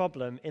serious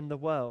problem in the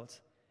world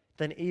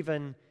than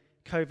even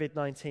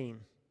COVID-19.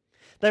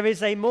 There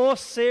is a more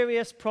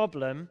serious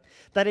problem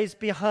that is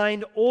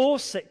behind all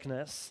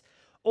sickness,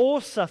 all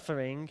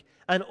suffering,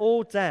 and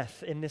all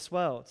death in this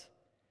world.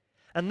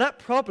 And that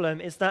problem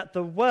is that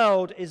the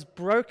world is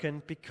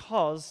broken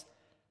because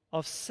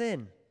of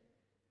sin.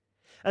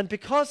 And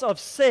because of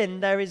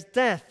sin, there is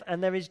death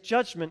and there is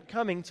judgment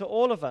coming to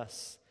all of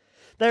us.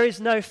 There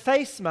is no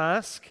face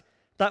mask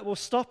that will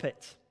stop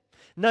it.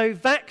 No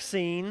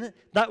vaccine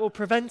that will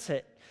prevent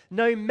it.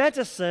 No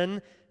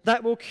medicine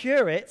that will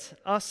cure it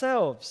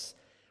ourselves.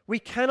 We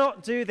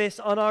cannot do this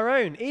on our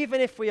own. Even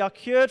if we are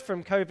cured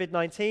from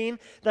COVID-19,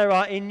 there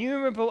are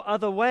innumerable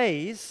other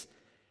ways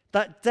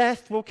that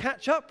death will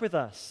catch up with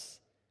us.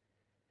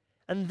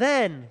 And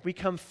then we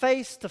come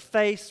face to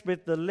face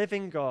with the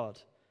living God,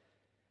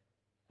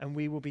 and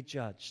we will be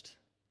judged.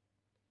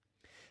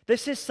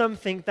 This is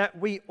something that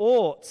we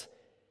ought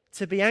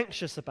to be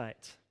anxious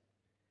about,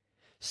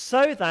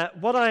 so that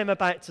what I am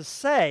about to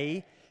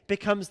say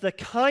becomes the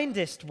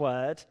kindest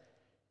word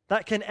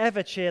that can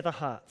ever cheer the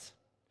heart.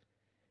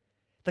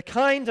 The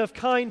kind of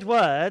kind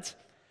word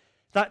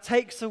that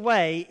takes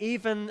away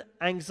even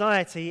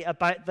anxiety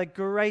about the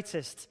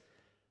greatest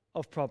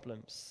of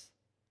problems.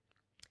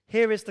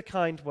 Here is the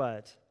kind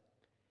word.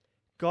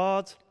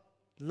 God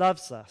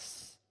loves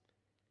us,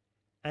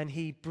 and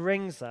He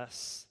brings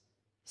us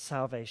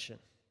salvation.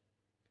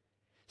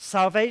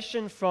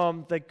 Salvation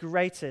from the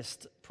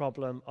greatest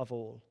problem of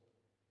all.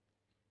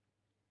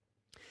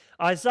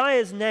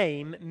 Isaiah's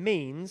name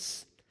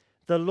means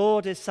the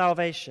Lord is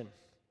salvation.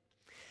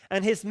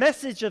 And his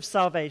message of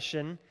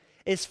salvation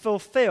is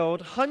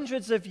fulfilled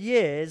hundreds of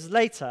years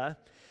later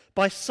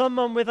by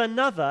someone with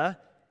another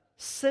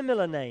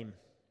similar name.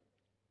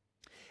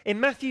 In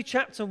Matthew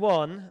chapter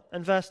 1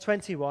 and verse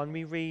 21,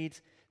 we read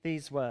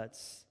these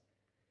words.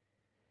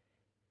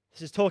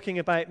 This is talking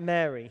about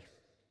Mary.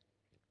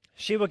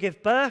 She will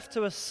give birth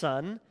to a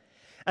son,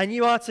 and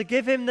you are to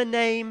give him the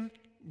name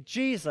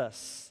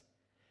Jesus,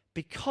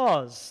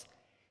 because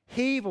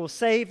he will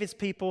save his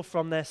people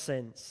from their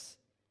sins.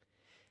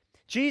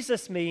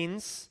 Jesus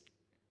means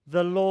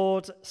the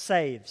Lord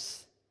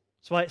saves.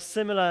 That's why it's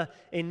similar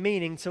in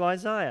meaning to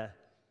Isaiah.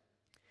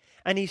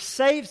 And he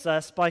saves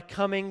us by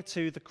coming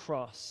to the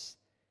cross.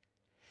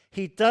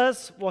 He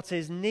does what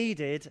is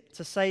needed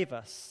to save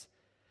us.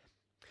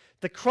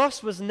 The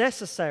cross was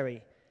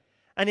necessary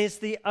and is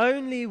the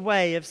only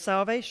way of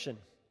salvation.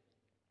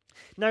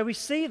 Now we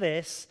see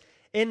this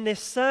in this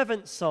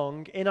servant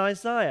song in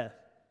Isaiah.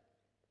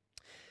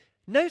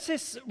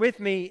 Notice with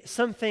me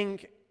something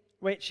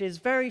which is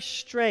very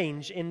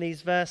strange in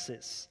these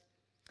verses.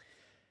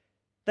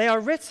 They are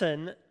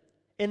written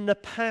in the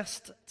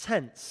past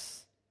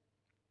tense.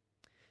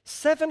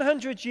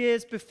 700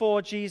 years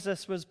before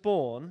Jesus was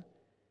born,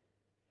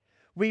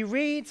 we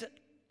read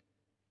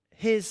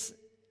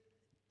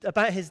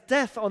about his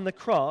death on the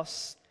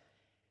cross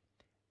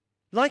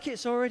like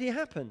it's already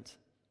happened.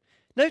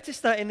 Notice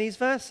that in these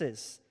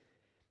verses.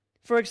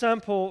 For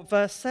example,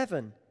 verse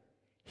 7,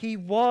 he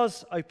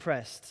was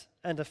oppressed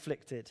and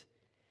afflicted,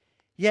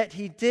 yet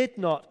he did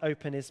not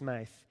open his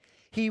mouth.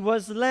 He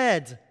was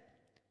led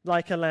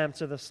like a lamb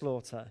to the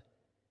slaughter,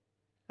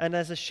 and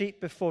as a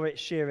sheep before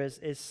its shearers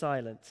is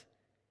silent,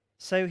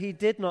 so he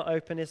did not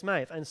open his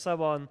mouth, and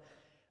so on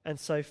and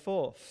so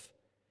forth.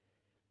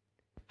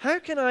 How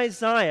can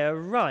Isaiah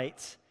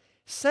write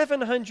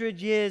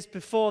 700 years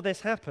before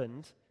this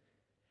happened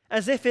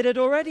as if it had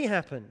already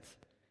happened?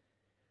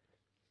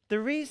 The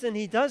reason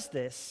he does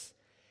this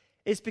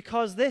is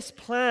because this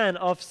plan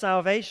of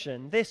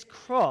salvation, this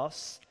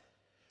cross,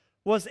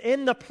 was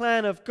in the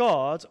plan of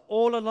God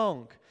all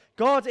along.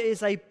 God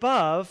is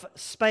above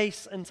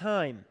space and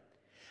time.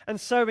 And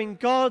so in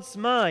God's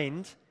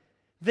mind,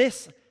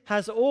 this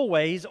has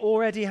always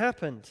already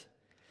happened.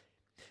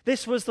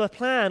 This was the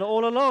plan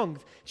all along.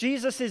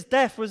 Jesus'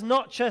 death was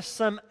not just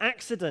some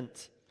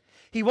accident.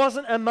 He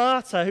wasn't a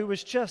martyr who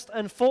was just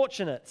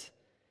unfortunate.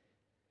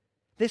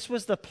 This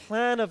was the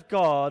plan of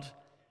God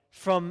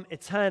from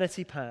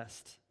eternity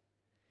past.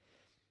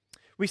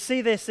 We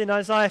see this in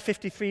Isaiah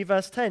 53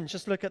 verse 10.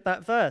 Just look at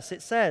that verse.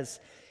 It says,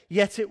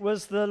 "Yet it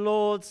was the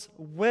Lord's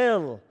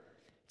will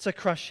to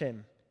crush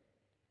him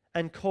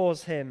and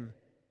cause him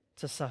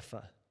to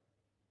suffer."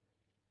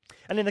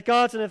 And in the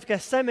Garden of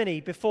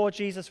Gethsemane, before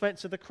Jesus went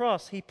to the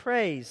cross, he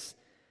prays,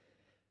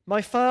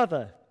 "My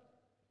Father,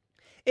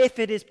 if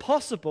it is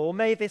possible,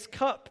 may this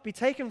cup be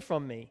taken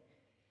from me,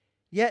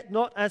 yet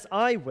not as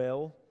I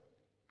will,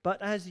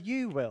 but as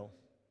you will."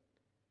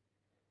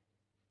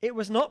 It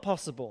was not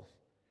possible.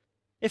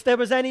 If there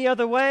was any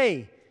other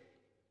way,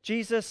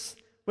 Jesus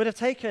would have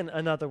taken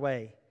another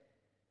way.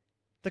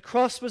 The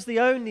cross was the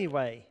only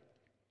way.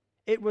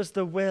 It was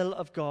the will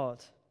of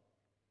God.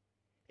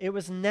 It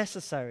was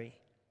necessary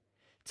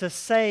to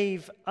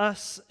save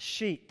us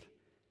sheep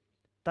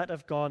that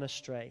have gone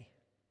astray.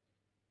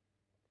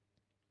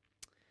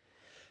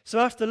 So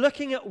after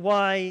looking at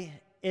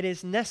why it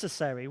is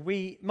necessary,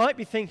 we might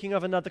be thinking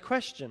of another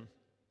question.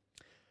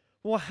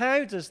 Well,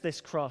 how does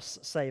this cross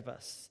save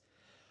us?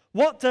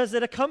 What does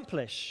it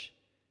accomplish?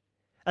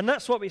 And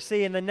that's what we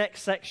see in the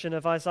next section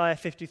of Isaiah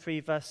 53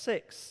 verse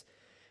 6.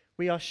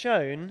 We are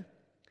shown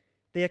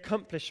the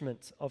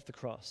accomplishment of the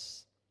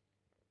cross.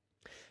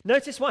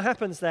 Notice what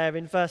happens there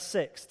in verse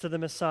 6 to the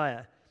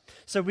Messiah.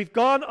 So we've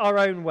gone our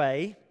own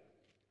way.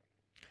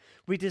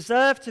 We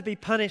deserve to be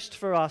punished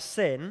for our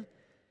sin.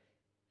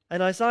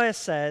 And Isaiah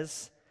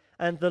says,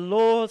 "And the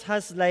Lord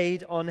has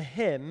laid on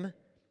him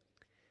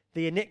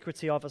the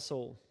iniquity of us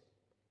all."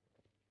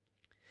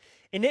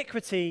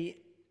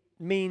 Iniquity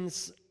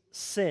means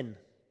sin.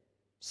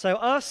 So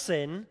our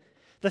sin,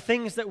 the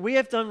things that we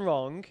have done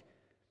wrong,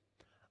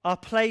 are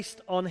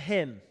placed on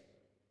him,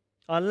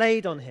 are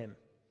laid on him.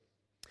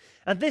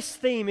 And this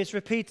theme is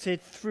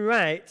repeated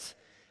throughout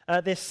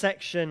this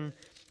section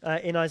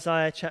in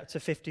Isaiah chapter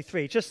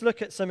 53. Just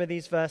look at some of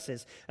these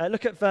verses.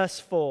 Look at verse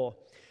 4.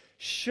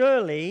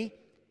 "Surely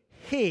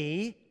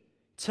he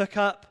took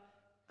up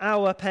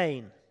our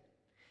pain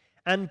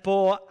and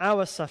bore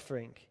our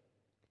suffering.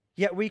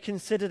 Yet we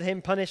considered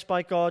him punished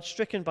by God,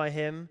 stricken by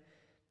him,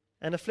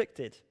 and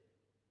afflicted.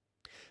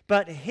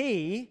 But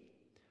he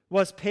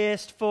was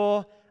pierced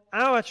for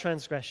our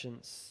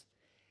transgressions.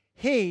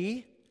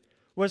 He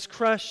was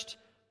crushed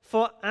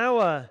for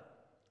our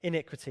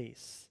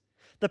iniquities.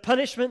 The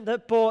punishment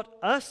that brought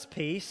us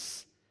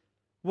peace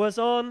was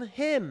on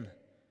him,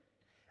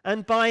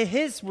 and by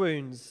his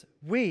wounds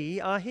we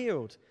are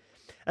healed."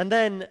 And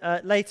then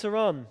later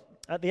on,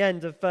 at the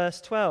end of verse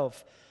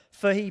 12,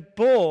 "For he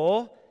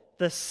bore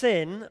the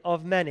sin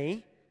of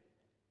many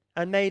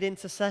and made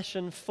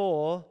intercession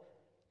for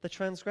the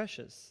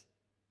transgressors."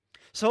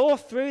 So all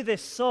through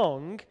this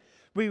song,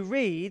 we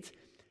read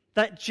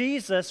that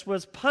Jesus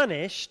was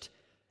punished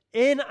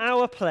in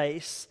our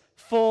place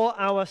for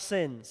our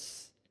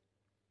sins.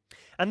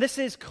 And this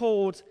is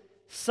called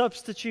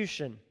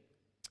substitution.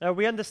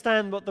 We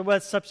understand what the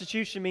word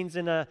substitution means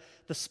in the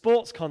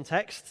sports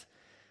context.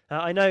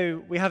 I know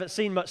we haven't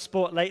seen much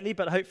sport lately,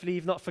 but hopefully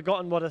you've not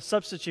forgotten what a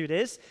substitute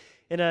is.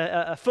 In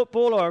a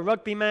football or a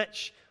rugby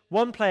match,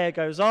 one player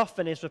goes off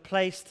and is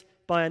replaced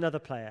by another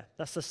player.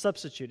 That's a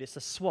substitute. It's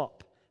a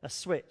swap, a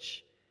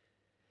switch.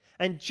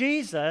 And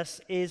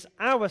Jesus is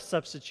our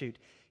substitute.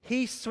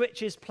 He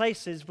switches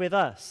places with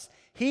us.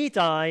 He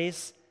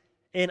dies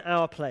in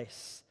our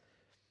place.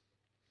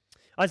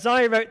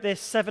 Isaiah wrote this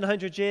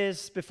 700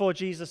 years before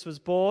Jesus was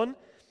born,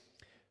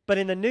 but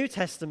in the New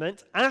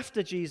Testament,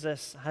 after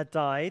Jesus had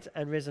died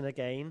and risen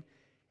again,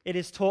 it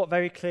is taught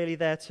very clearly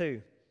there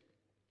too.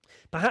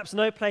 Perhaps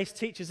no place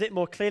teaches it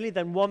more clearly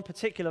than one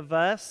particular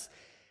verse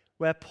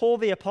where Paul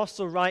the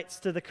Apostle writes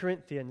to the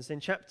Corinthians in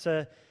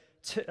chapter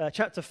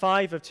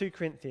 5 of 2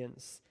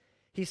 Corinthians.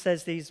 He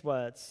says these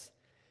words,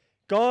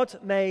 God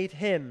made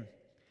him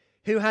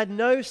who had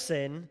no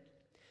sin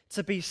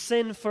to be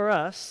sin for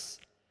us,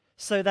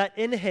 so that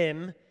in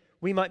him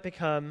we might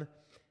become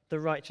the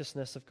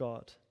righteousness of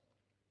God.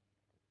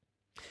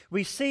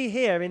 We see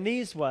here in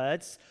these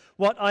words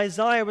what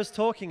Isaiah was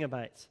talking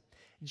about.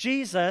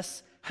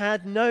 Jesus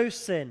had no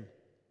sin.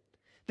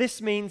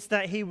 This means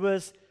that he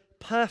was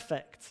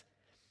perfect.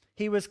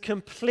 He was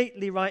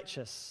completely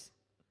righteous.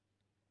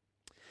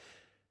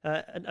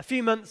 A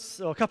few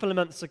months or a couple of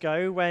months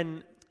ago,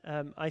 when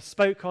I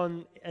spoke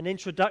on an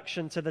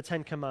introduction to the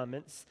Ten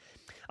Commandments,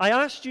 I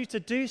asked you to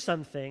do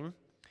something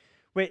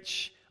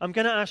which I'm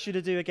going to ask you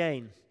to do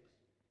again,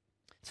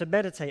 to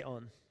meditate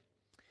on.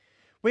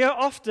 We are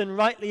often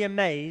rightly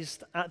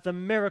amazed at the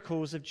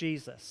miracles of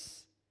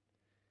Jesus.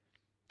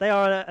 They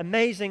are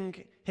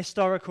amazing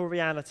historical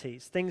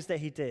realities, things that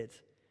he did.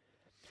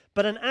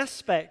 But an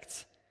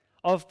aspect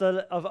of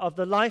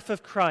the life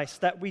of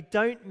Christ that we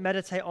don't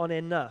meditate on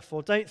enough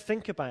or don't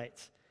think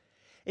about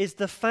is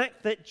the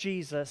fact that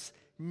Jesus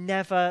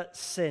never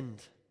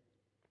sinned.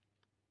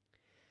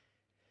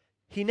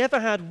 He never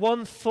had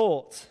one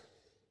thought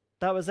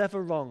that was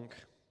ever wrong.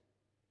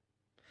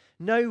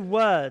 No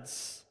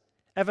words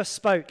ever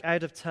spoke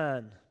out of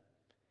turn.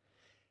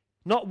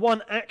 Not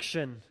one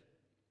action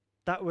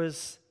that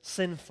was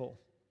sinful.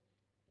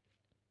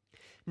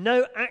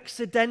 No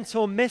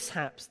accidental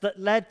mishaps that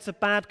led to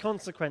bad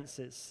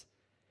consequences.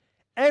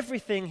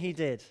 Everything he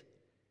did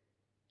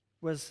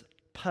was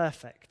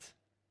perfect.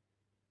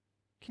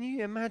 Can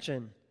you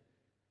imagine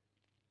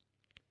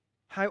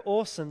how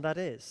awesome that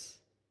is?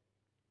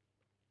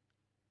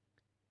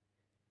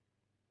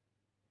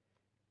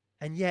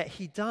 And yet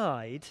he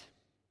died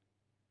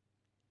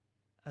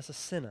as a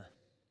sinner.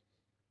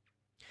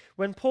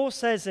 When Paul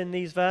says in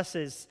these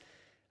verses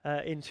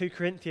in 2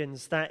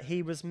 Corinthians that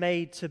he was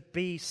made to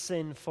be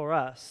sin for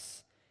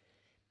us,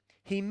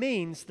 he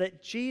means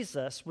that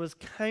Jesus was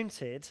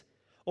counted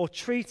or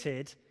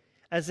treated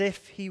as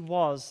if he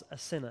was a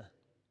sinner.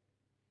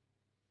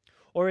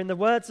 Or in the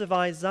words of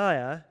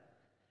Isaiah,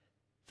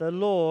 the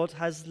Lord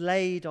has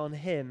laid on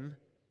him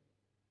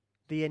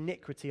the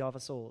iniquity of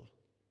us all.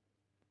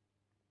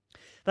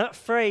 That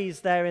phrase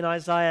there in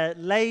Isaiah,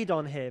 laid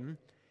on him,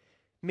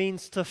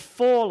 means to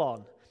fall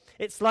on.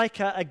 It's like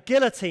a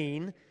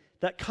guillotine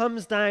that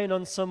comes down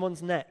on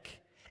someone's neck.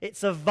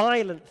 It's a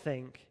violent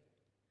thing.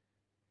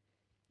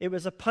 It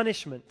was a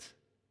punishment.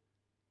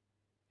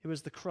 It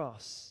was the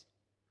cross.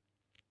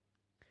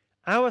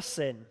 Our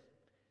sin,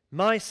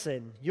 my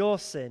sin, your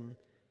sin,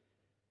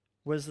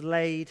 was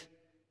laid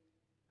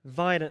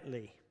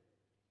violently,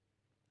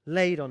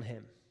 laid on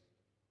him.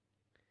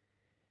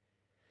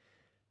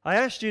 I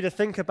asked you to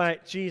think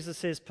about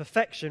Jesus'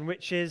 perfection,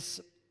 which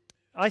is,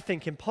 I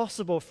think,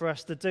 impossible for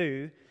us to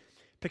do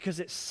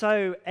because it's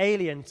so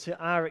alien to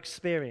our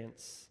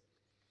experience.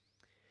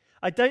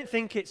 I don't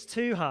think it's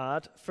too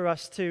hard for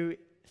us to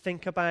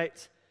think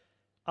about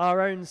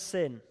our own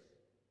sin.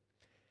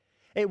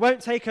 It won't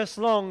take us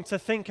long to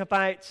think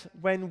about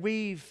when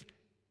we've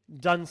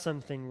done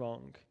something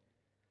wrong,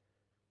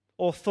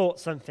 or thought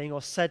something,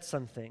 or said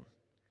something.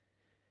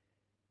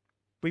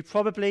 We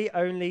probably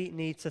only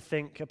need to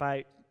think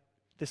about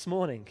this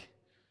morning.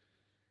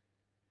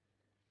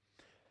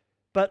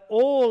 But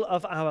all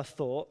of our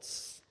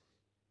thoughts,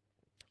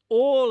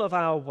 all of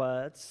our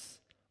words,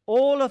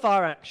 all of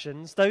our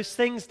actions, those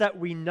things that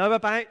we know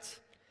about,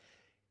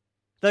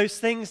 those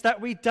things that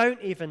we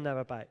don't even know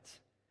about,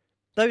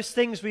 those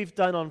things we've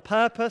done on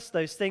purpose,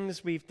 those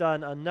things we've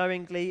done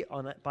unknowingly,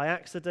 by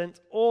accident,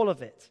 all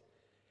of it,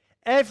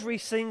 every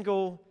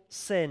single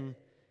sin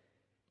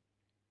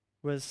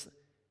was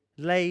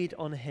laid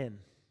on him.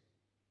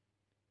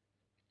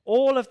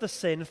 All of the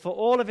sin for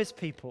all of his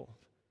people,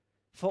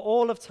 for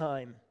all of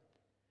time,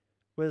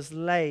 was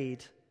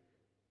laid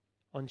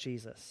on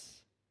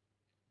Jesus.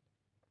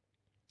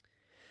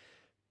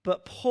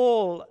 But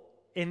Paul,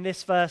 in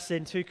this verse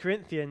in 2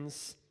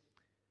 Corinthians,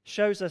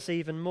 shows us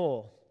even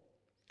more.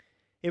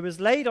 It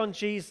was laid on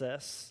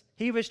Jesus.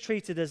 He was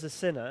treated as a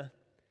sinner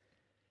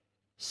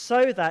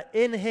so that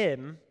in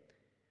him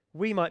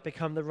we might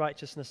become the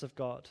righteousness of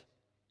God.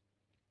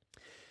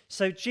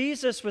 So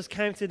Jesus was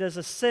counted as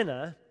a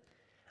sinner,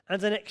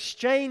 and an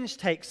exchange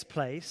takes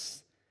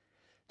place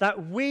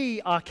that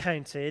we are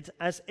counted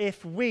as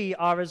if we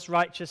are as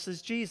righteous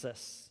as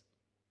Jesus.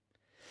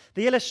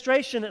 The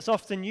illustration that's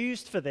often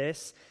used for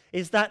this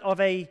is that of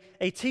a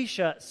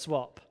t-shirt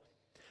swap,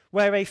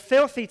 where a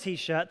filthy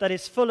t-shirt that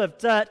is full of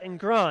dirt and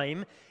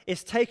grime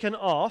is taken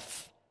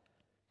off,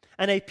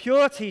 and a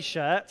pure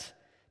t-shirt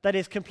that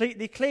is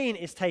completely clean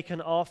is taken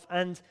off,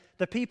 and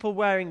the people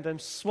wearing them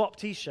swap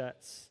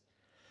t-shirts,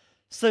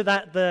 so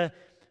that the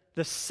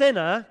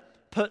sinner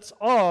puts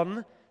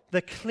on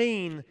the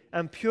clean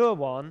and pure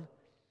one,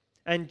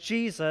 and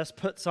Jesus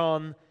puts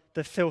on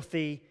the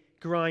filthy,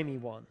 grimy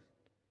one.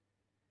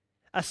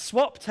 A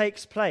swap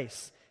takes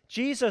place.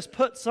 Jesus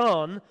puts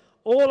on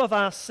all of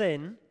our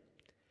sin,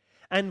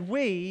 and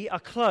we are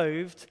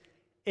clothed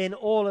in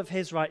all of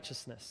his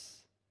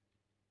righteousness.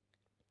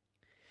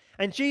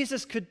 And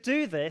Jesus could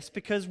do this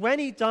because when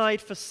he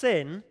died for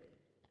sin,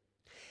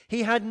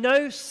 he had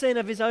no sin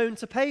of his own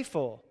to pay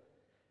for.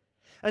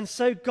 And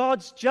so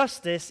God's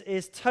justice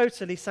is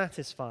totally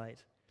satisfied.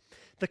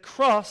 The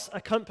cross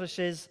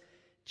accomplishes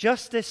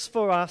justice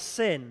for our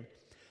sin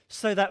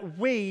so that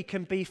we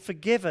can be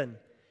forgiven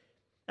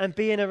and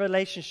be in a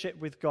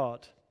relationship with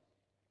God.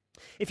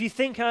 If you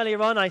think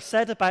earlier on I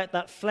said about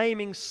that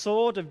flaming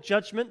sword of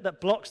judgment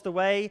that blocks the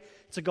way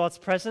to God's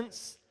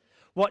presence,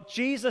 what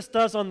Jesus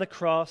does on the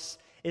cross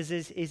is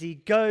he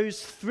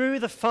goes through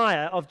the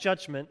fire of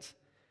judgment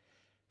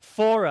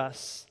for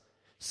us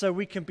so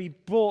we can be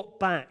brought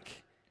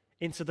back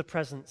into the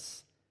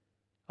presence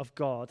of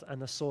God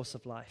and the source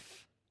of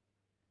life.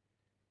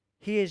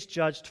 He is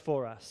judged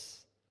for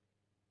us.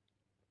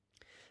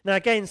 Now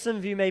again, some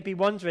of you may be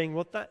wondering,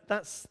 well,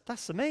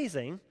 that's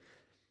amazing,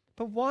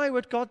 but why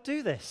would God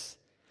do this?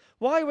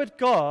 Why would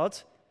God,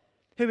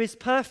 who is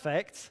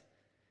perfect,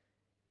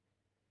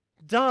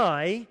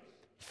 die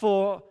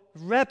for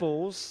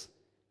rebels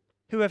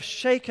who have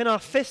shaken our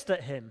fist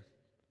at him?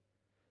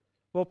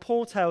 Well,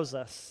 Paul tells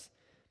us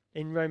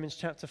in Romans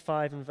chapter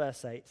 5 and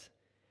verse 8,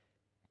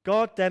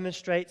 God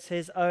demonstrates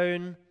his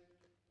own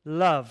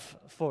love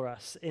for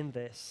us in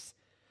this.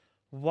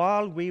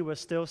 While we were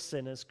still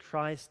sinners,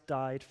 Christ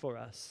died for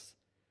us.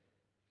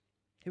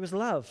 It was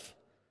love.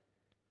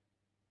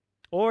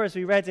 Or as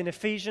we read in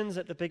Ephesians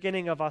at the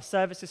beginning of our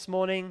service this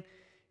morning,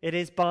 it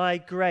is by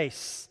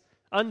grace,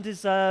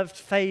 undeserved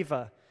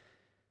favor.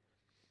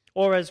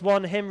 Or as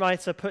one hymn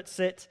writer puts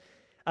it,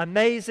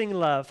 amazing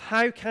love,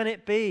 how can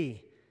it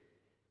be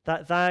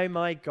that thou,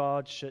 my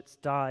God,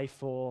 shouldst die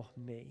for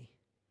me?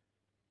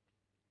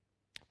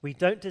 We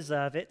don't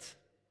deserve it.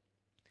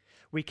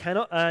 We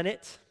cannot earn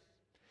it.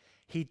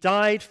 He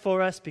died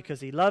for us because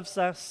he loves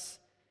us.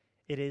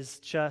 It is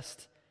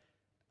just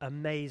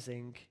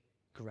amazing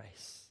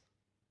grace.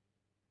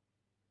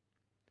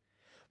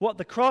 What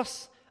the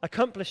cross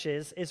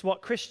accomplishes is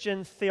what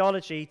Christian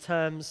theology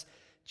terms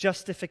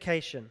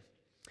justification.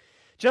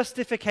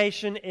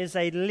 Justification is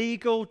a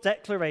legal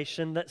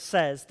declaration that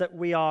says that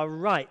we are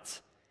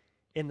right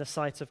in the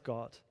sight of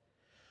God.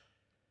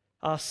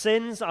 Our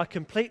sins are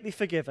completely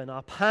forgiven,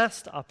 our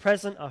past, our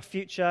present, our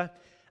future,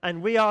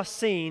 and we are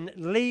seen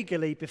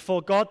legally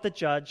before God the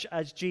judge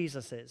as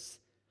Jesus is,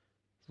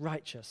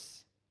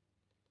 righteous.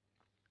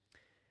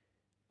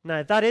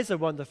 Now, that is a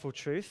wonderful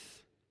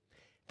truth.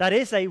 That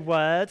is a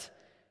word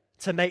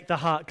to make the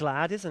heart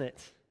glad, isn't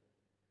it?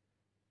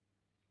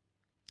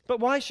 But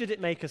why should it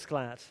make us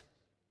glad?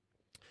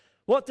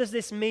 What does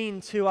this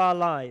mean to our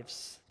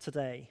lives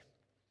today?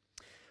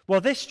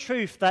 Well, this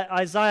truth that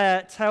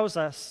Isaiah tells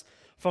us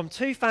from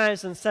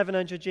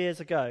 2,700 years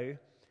ago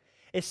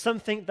is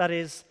something that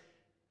is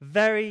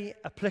very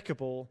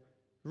applicable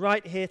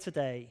right here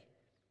today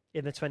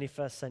in the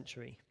 21st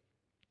century.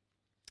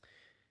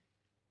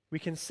 We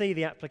can see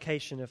the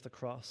application of the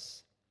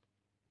cross.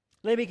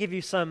 Let me give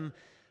you some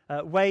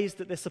ways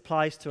that this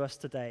applies to us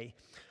today.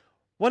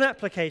 One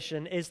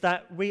application is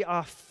that we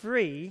are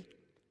free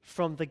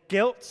from the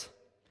guilt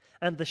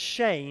and the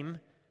shame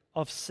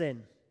of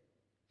sin.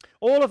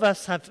 All of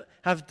us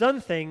have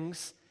done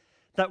things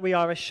that we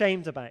are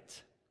ashamed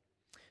about.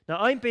 Now,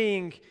 I'm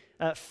being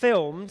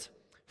filmed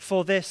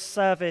for this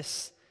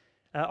service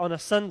on a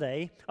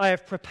Sunday. I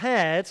have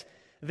prepared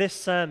this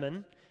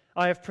sermon.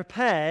 I have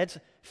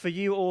prepared for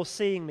you all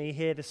seeing me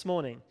here this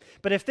morning.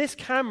 But if this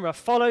camera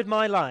followed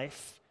my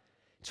life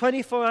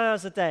 24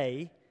 hours a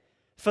day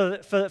for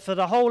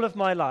the whole of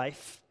my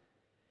life,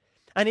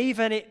 and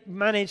even it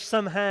managed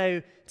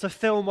somehow to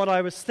film what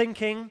I was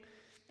thinking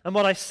and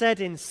what I said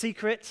in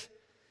secret,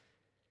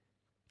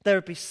 there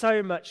would be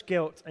so much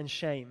guilt and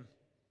shame.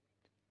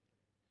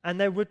 And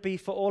there would be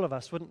for all of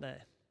us, wouldn't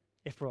there,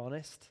 if we're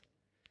honest?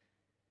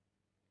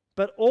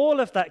 But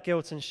all of that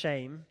guilt and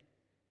shame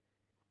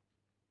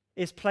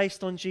is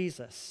placed on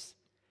Jesus.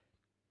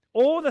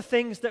 All the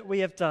things that we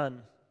have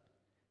done,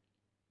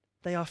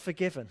 they are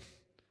forgiven.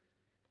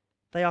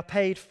 They are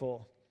paid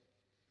for.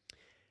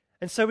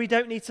 And so we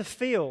don't need to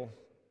feel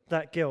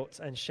that guilt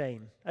and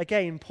shame.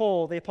 Again,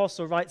 Paul, the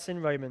apostle, writes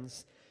in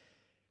Romans,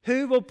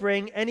 who will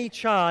bring any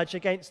charge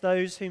against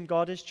those whom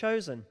God has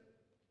chosen?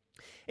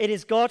 It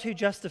is God who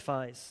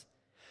justifies.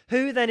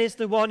 Who then is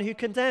the one who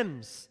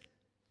condemns?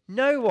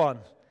 No one.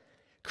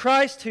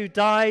 Christ, who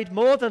died,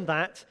 more than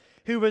that,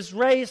 who was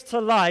raised to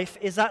life,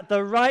 is at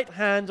the right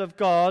hand of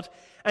God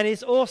and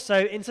is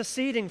also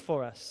interceding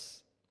for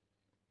us.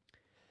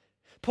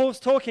 Paul's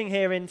talking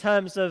here in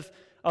terms of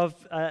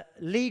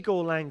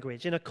legal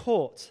language in a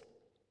court.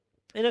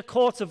 In a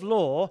court of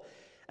law,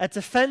 a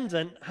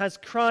defendant has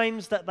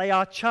crimes that they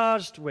are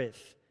charged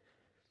with.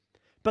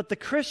 But the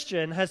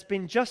Christian has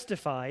been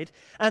justified,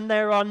 and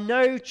there are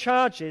no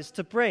charges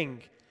to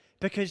bring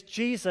because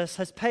Jesus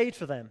has paid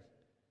for them.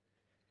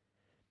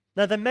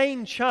 Now, the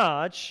main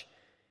charge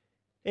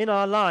in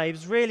our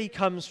lives really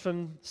comes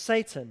from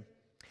Satan.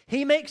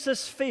 He makes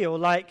us feel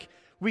like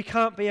we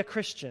can't be a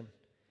Christian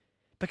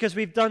because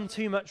we've done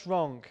too much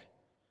wrong.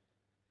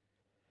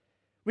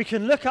 We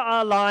can look at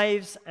our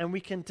lives and we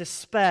can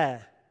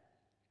despair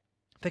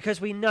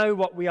because we know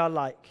what we are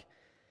like.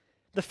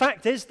 The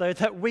fact is, though,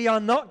 that we are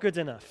not good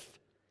enough,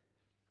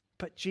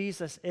 but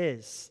Jesus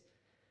is.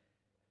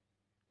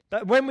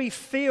 But when we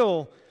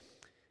feel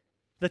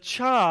the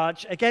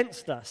charge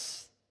against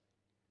us,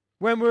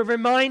 when we're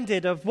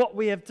reminded of what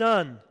we have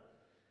done,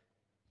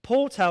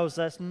 Paul tells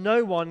us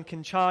no one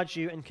can charge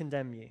you and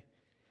condemn you.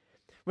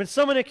 When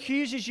someone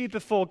accuses you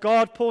before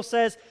God, Paul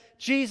says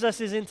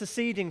Jesus is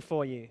interceding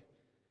for you.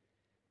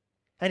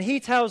 And he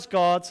tells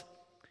God,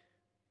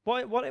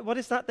 what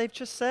is that they've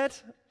just said?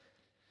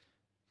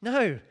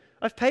 No,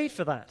 I've paid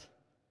for that.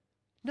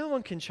 No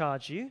one can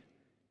charge you.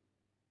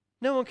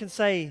 No one can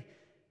say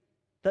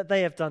that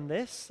they have done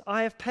this.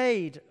 I have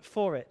paid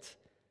for it.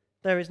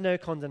 There is no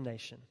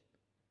condemnation.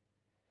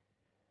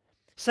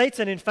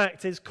 Satan, in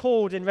fact, is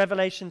called in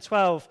Revelation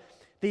 12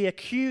 the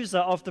accuser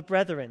of the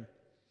brethren.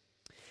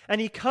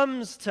 And he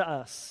comes to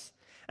us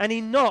and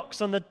he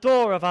knocks on the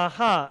door of our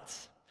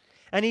heart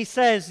and he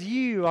says,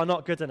 you are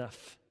not good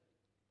enough.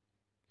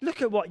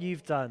 Look at what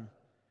you've done.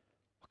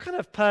 What kind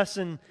of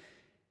person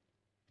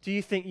do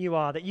you think you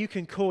are that you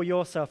can call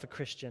yourself a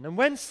Christian? And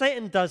when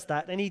Satan does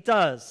that, and he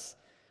does,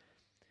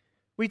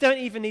 we don't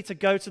even need to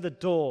go to the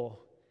door.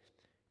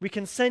 We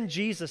can send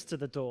Jesus to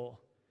the door.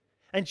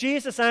 And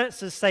Jesus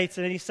answers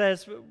Satan and he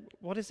says,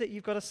 what is it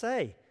you've got to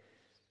say?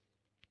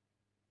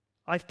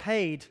 I've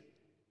paid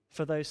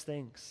for those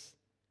things.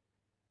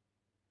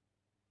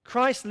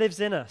 Christ lives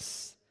in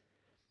us.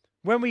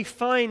 When we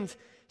find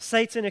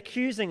Satan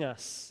accusing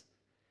us,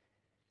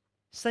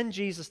 send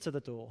Jesus to the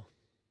door.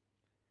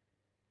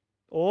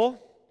 Or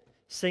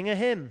sing a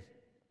hymn.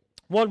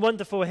 One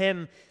wonderful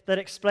hymn that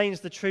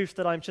explains the truth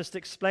that I'm just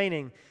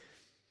explaining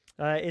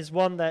is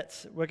one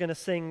that we're going to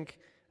sing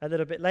a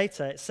little bit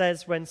later. It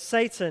says, when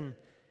Satan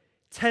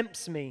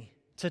tempts me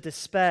to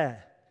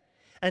despair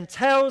and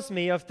tells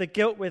me of the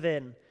guilt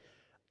within,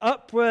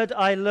 upward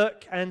I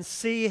look and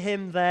see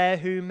him there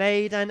who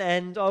made an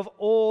end of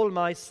all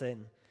my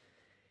sin.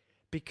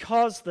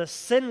 Because the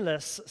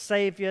sinless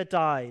Savior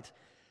died,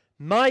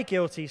 my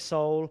guilty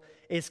soul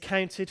is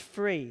counted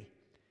free.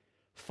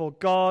 For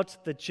God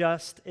the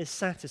just is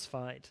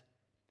satisfied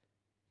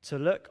to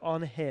look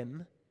on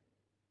him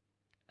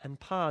and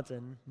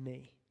pardon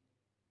me.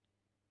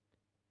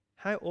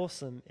 How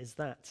awesome is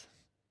that?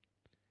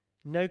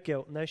 No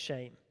guilt, no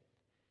shame.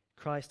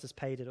 Christ has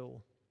paid it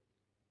all.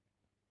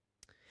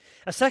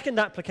 A second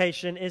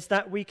application is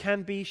that we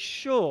can be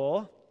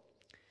sure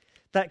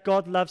that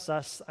God loves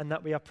us and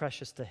that we are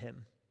precious to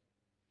him.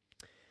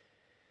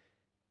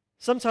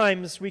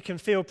 Sometimes we can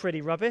feel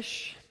pretty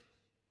rubbish.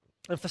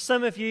 And for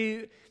some of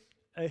you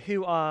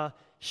who are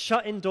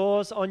shut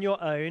indoors on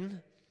your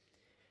own,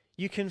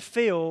 you can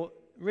feel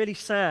really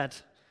sad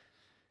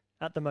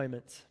at the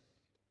moment.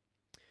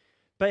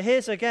 But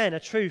here's again a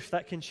truth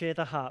that can cheer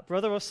the heart.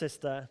 Brother or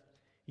sister,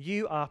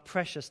 you are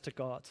precious to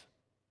God.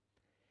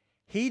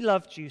 He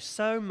loved you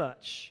so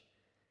much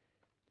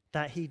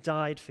that he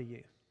died for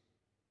you.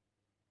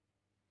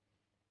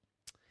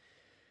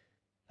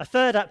 A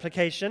third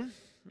application,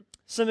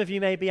 some of you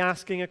may be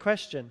asking a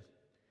question.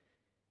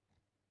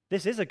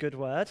 This is a good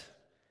word,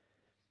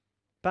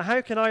 but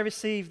how can I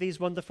receive these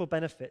wonderful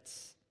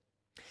benefits?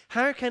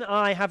 How can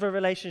I have a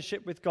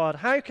relationship with God?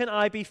 How can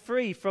I be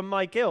free from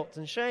my guilt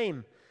and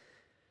shame?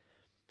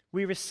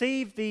 We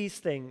receive these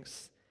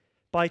things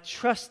by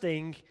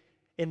trusting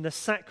in the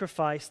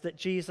sacrifice that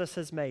Jesus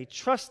has made,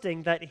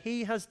 trusting that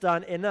he has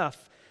done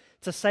enough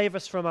to save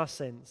us from our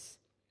sins.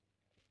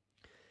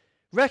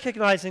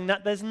 Recognizing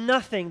that there's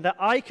nothing that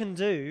I can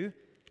do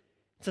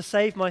to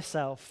save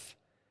myself,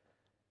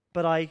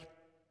 but I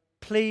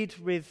plead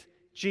with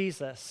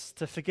Jesus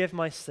to forgive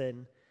my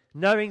sin,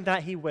 knowing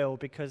that he will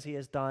because he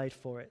has died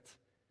for it.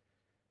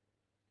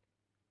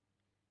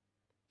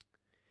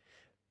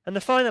 And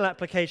the final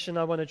application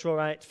I want to draw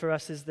out for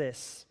us is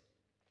this,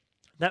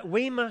 that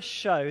we must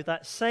show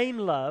that same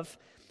love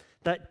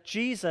that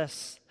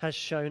Jesus has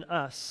shown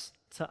us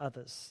to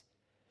others.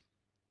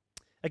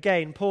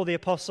 Again, Paul the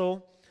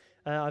Apostle,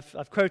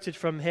 I've quoted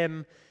from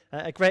him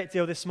a great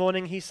deal this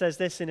morning. He says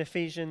this in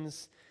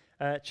Ephesians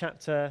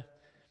chapter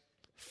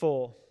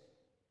 4.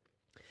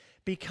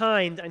 Be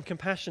kind and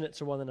compassionate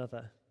to one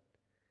another,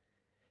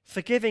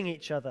 forgiving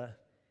each other,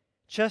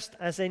 just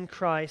as in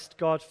Christ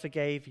God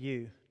forgave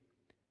you.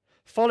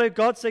 Follow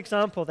God's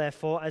example,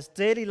 therefore, as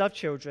dearly loved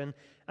children,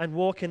 and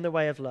walk in the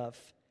way of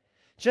love.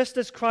 Just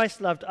as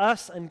Christ loved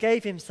us and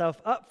gave himself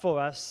up for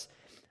us,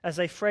 as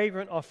a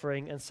fragrant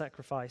offering and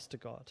sacrifice to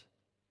God.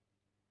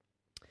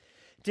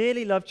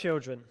 Dearly loved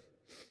children,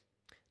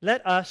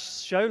 let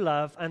us show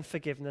love and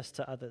forgiveness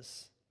to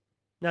others.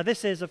 Now,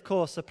 this is, of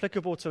course,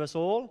 applicable to us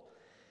all,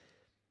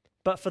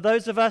 but for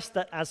those of us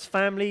that as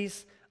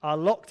families are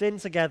locked in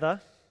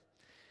together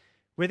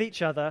with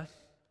each other,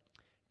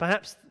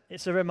 perhaps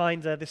it's a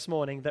reminder this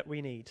morning that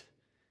we need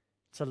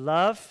to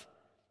love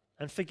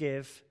and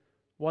forgive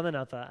one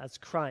another as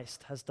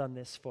Christ has done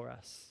this for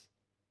us.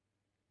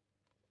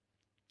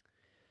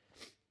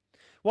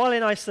 While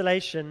in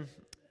isolation,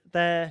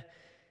 there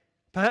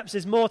perhaps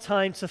is more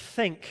time to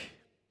think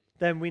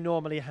than we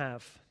normally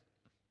have.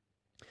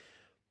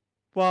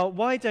 Well,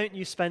 why don't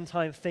you spend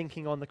time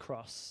thinking on the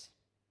cross?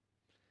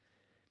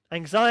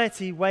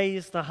 Anxiety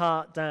weighs the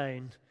heart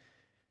down,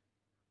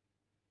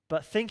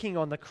 but thinking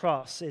on the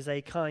cross is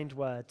a kind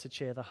word to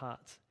cheer the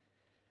heart.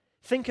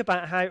 Think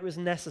about how it was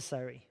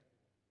necessary.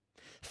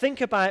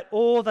 Think about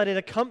all that it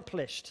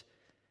accomplished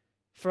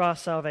for our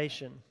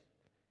salvation.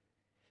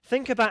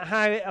 Think about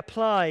how it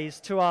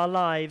applies to our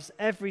lives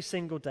every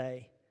single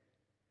day.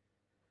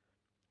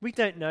 We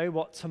don't know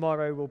what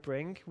tomorrow will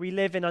bring. We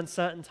live in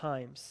uncertain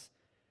times.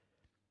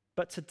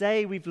 But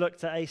today we've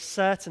looked at a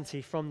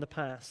certainty from the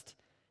past,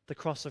 the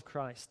cross of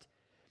Christ.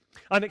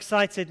 I'm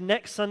excited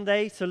next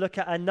Sunday to look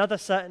at another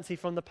certainty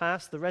from the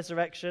past, the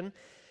resurrection,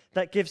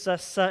 that gives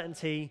us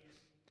certainty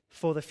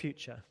for the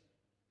future.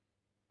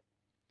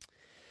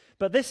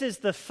 But this is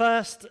the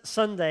first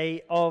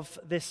Sunday of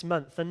this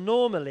month, and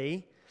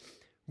normally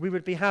we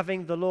would be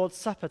having the Lord's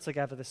Supper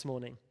together this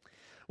morning.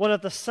 One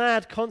of the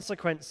sad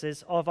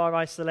consequences of our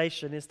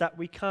isolation is that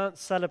we can't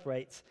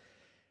celebrate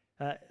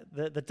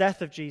the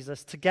death of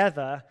Jesus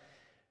together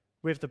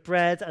with the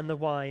bread and the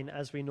wine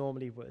as we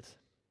normally would.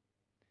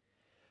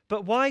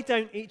 But why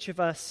don't each of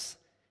us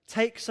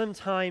take some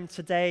time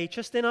today,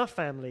 just in our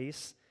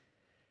families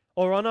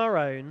or on our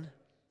own,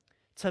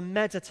 to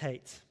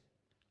meditate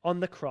on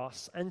the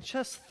cross and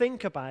just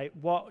think about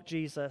what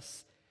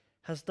Jesus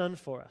has done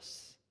for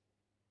us?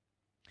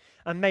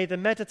 And may the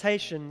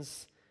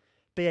meditations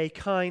be a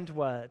kind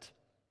word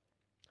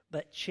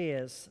that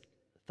cheers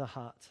the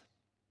heart.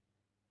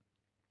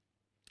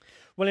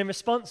 Well, in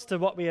response to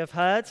what we have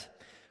heard,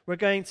 we're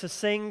going to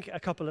sing a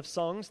couple of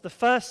songs. The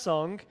first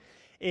song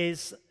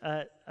is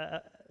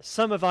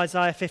some of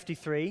Isaiah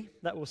 53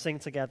 that we'll sing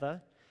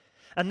together.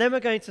 And then we're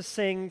going to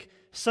sing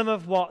some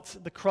of what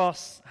the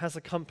cross has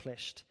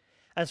accomplished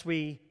as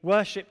we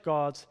worship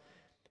God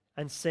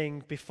and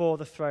sing before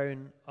the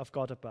throne of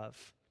God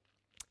above.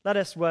 Let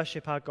us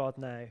worship our God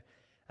now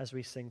as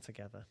we sing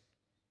together.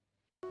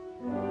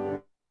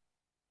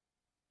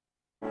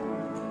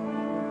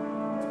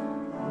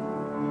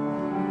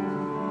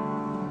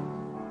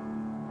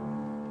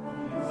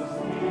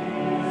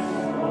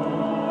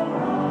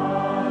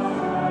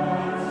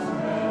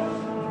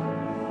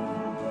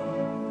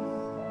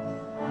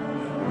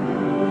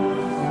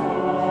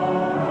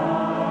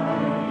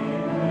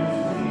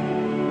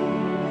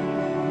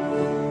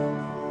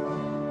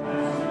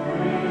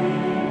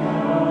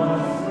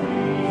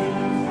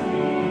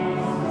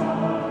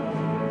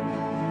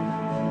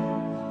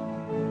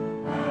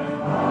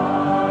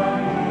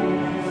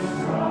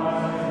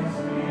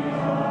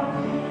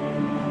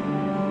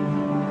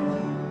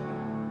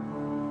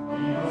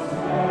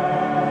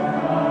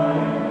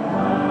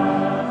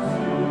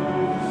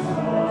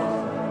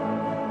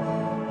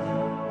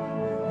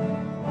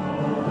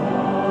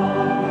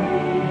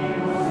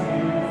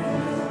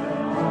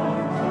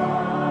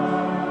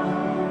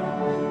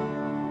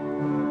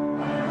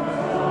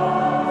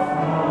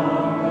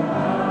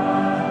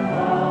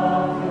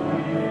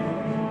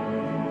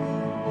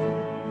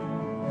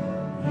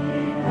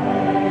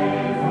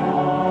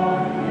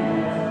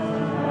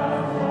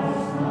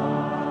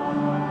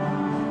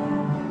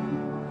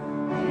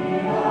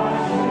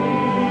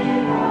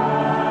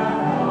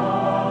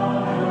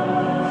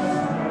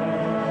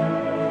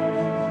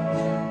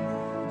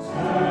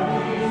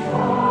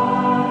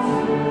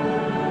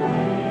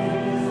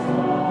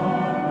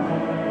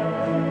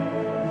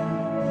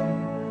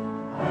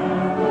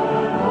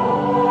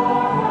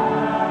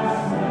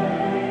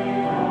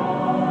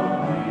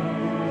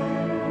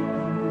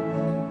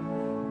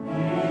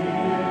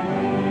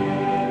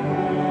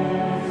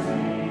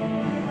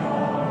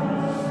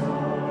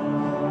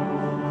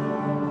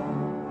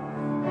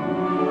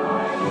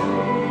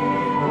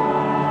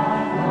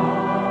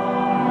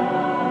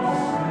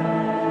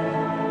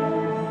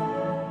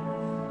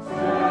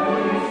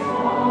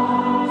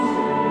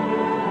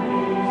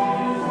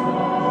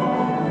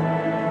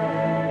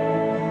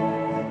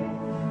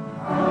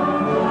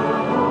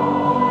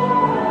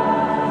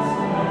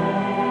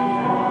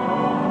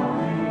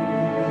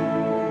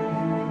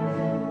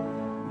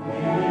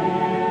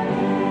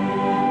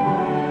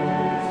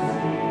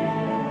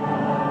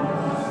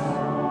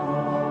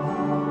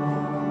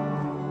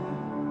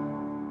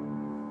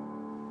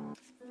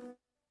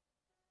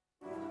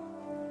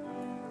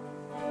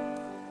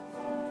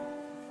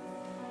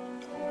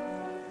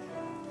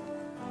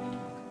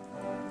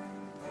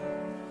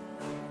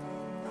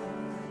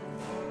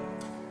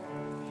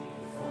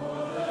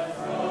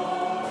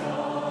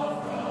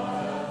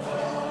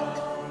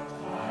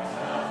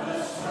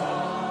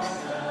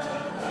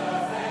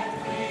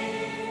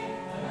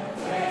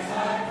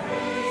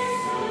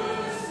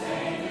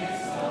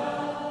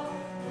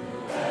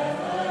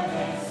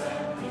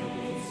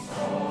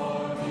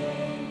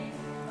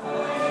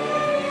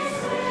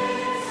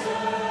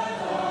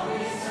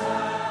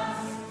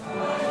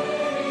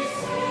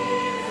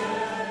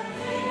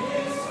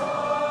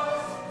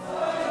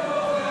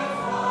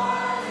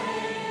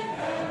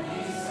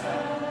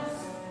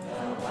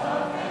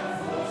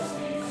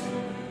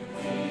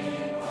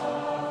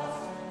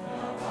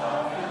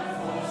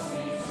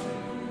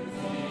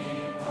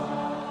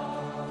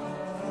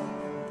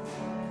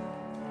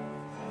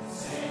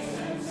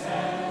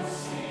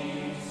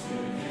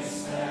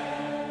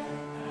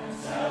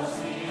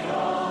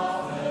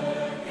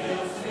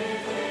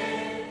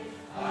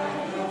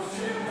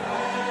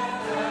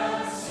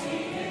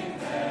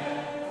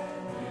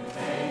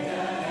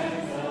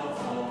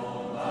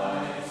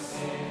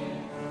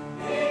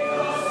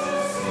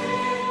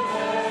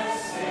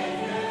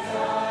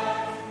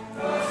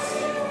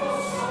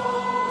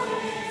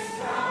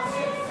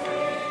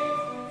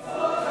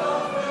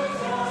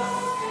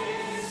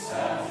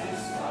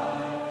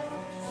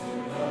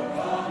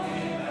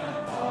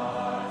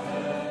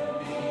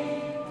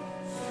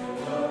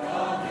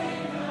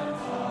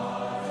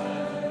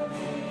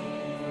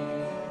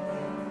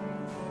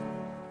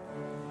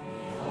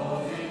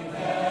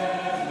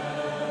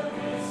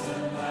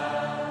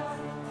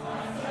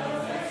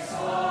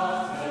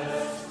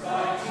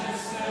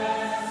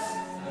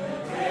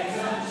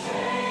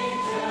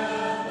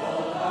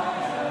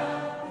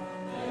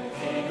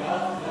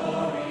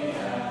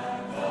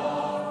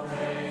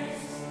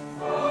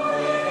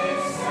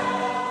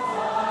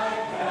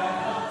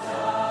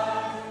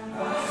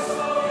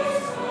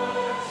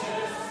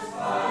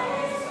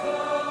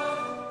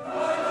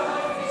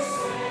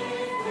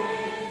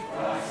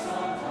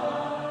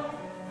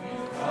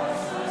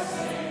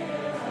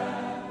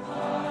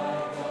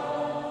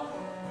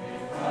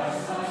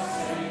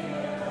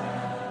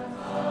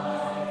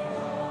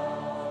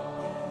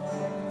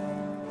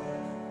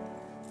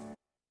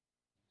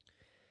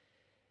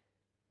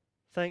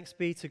 Thanks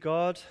be to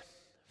God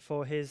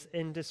for his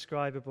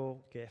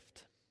indescribable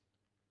gift.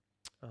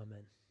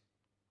 Amen.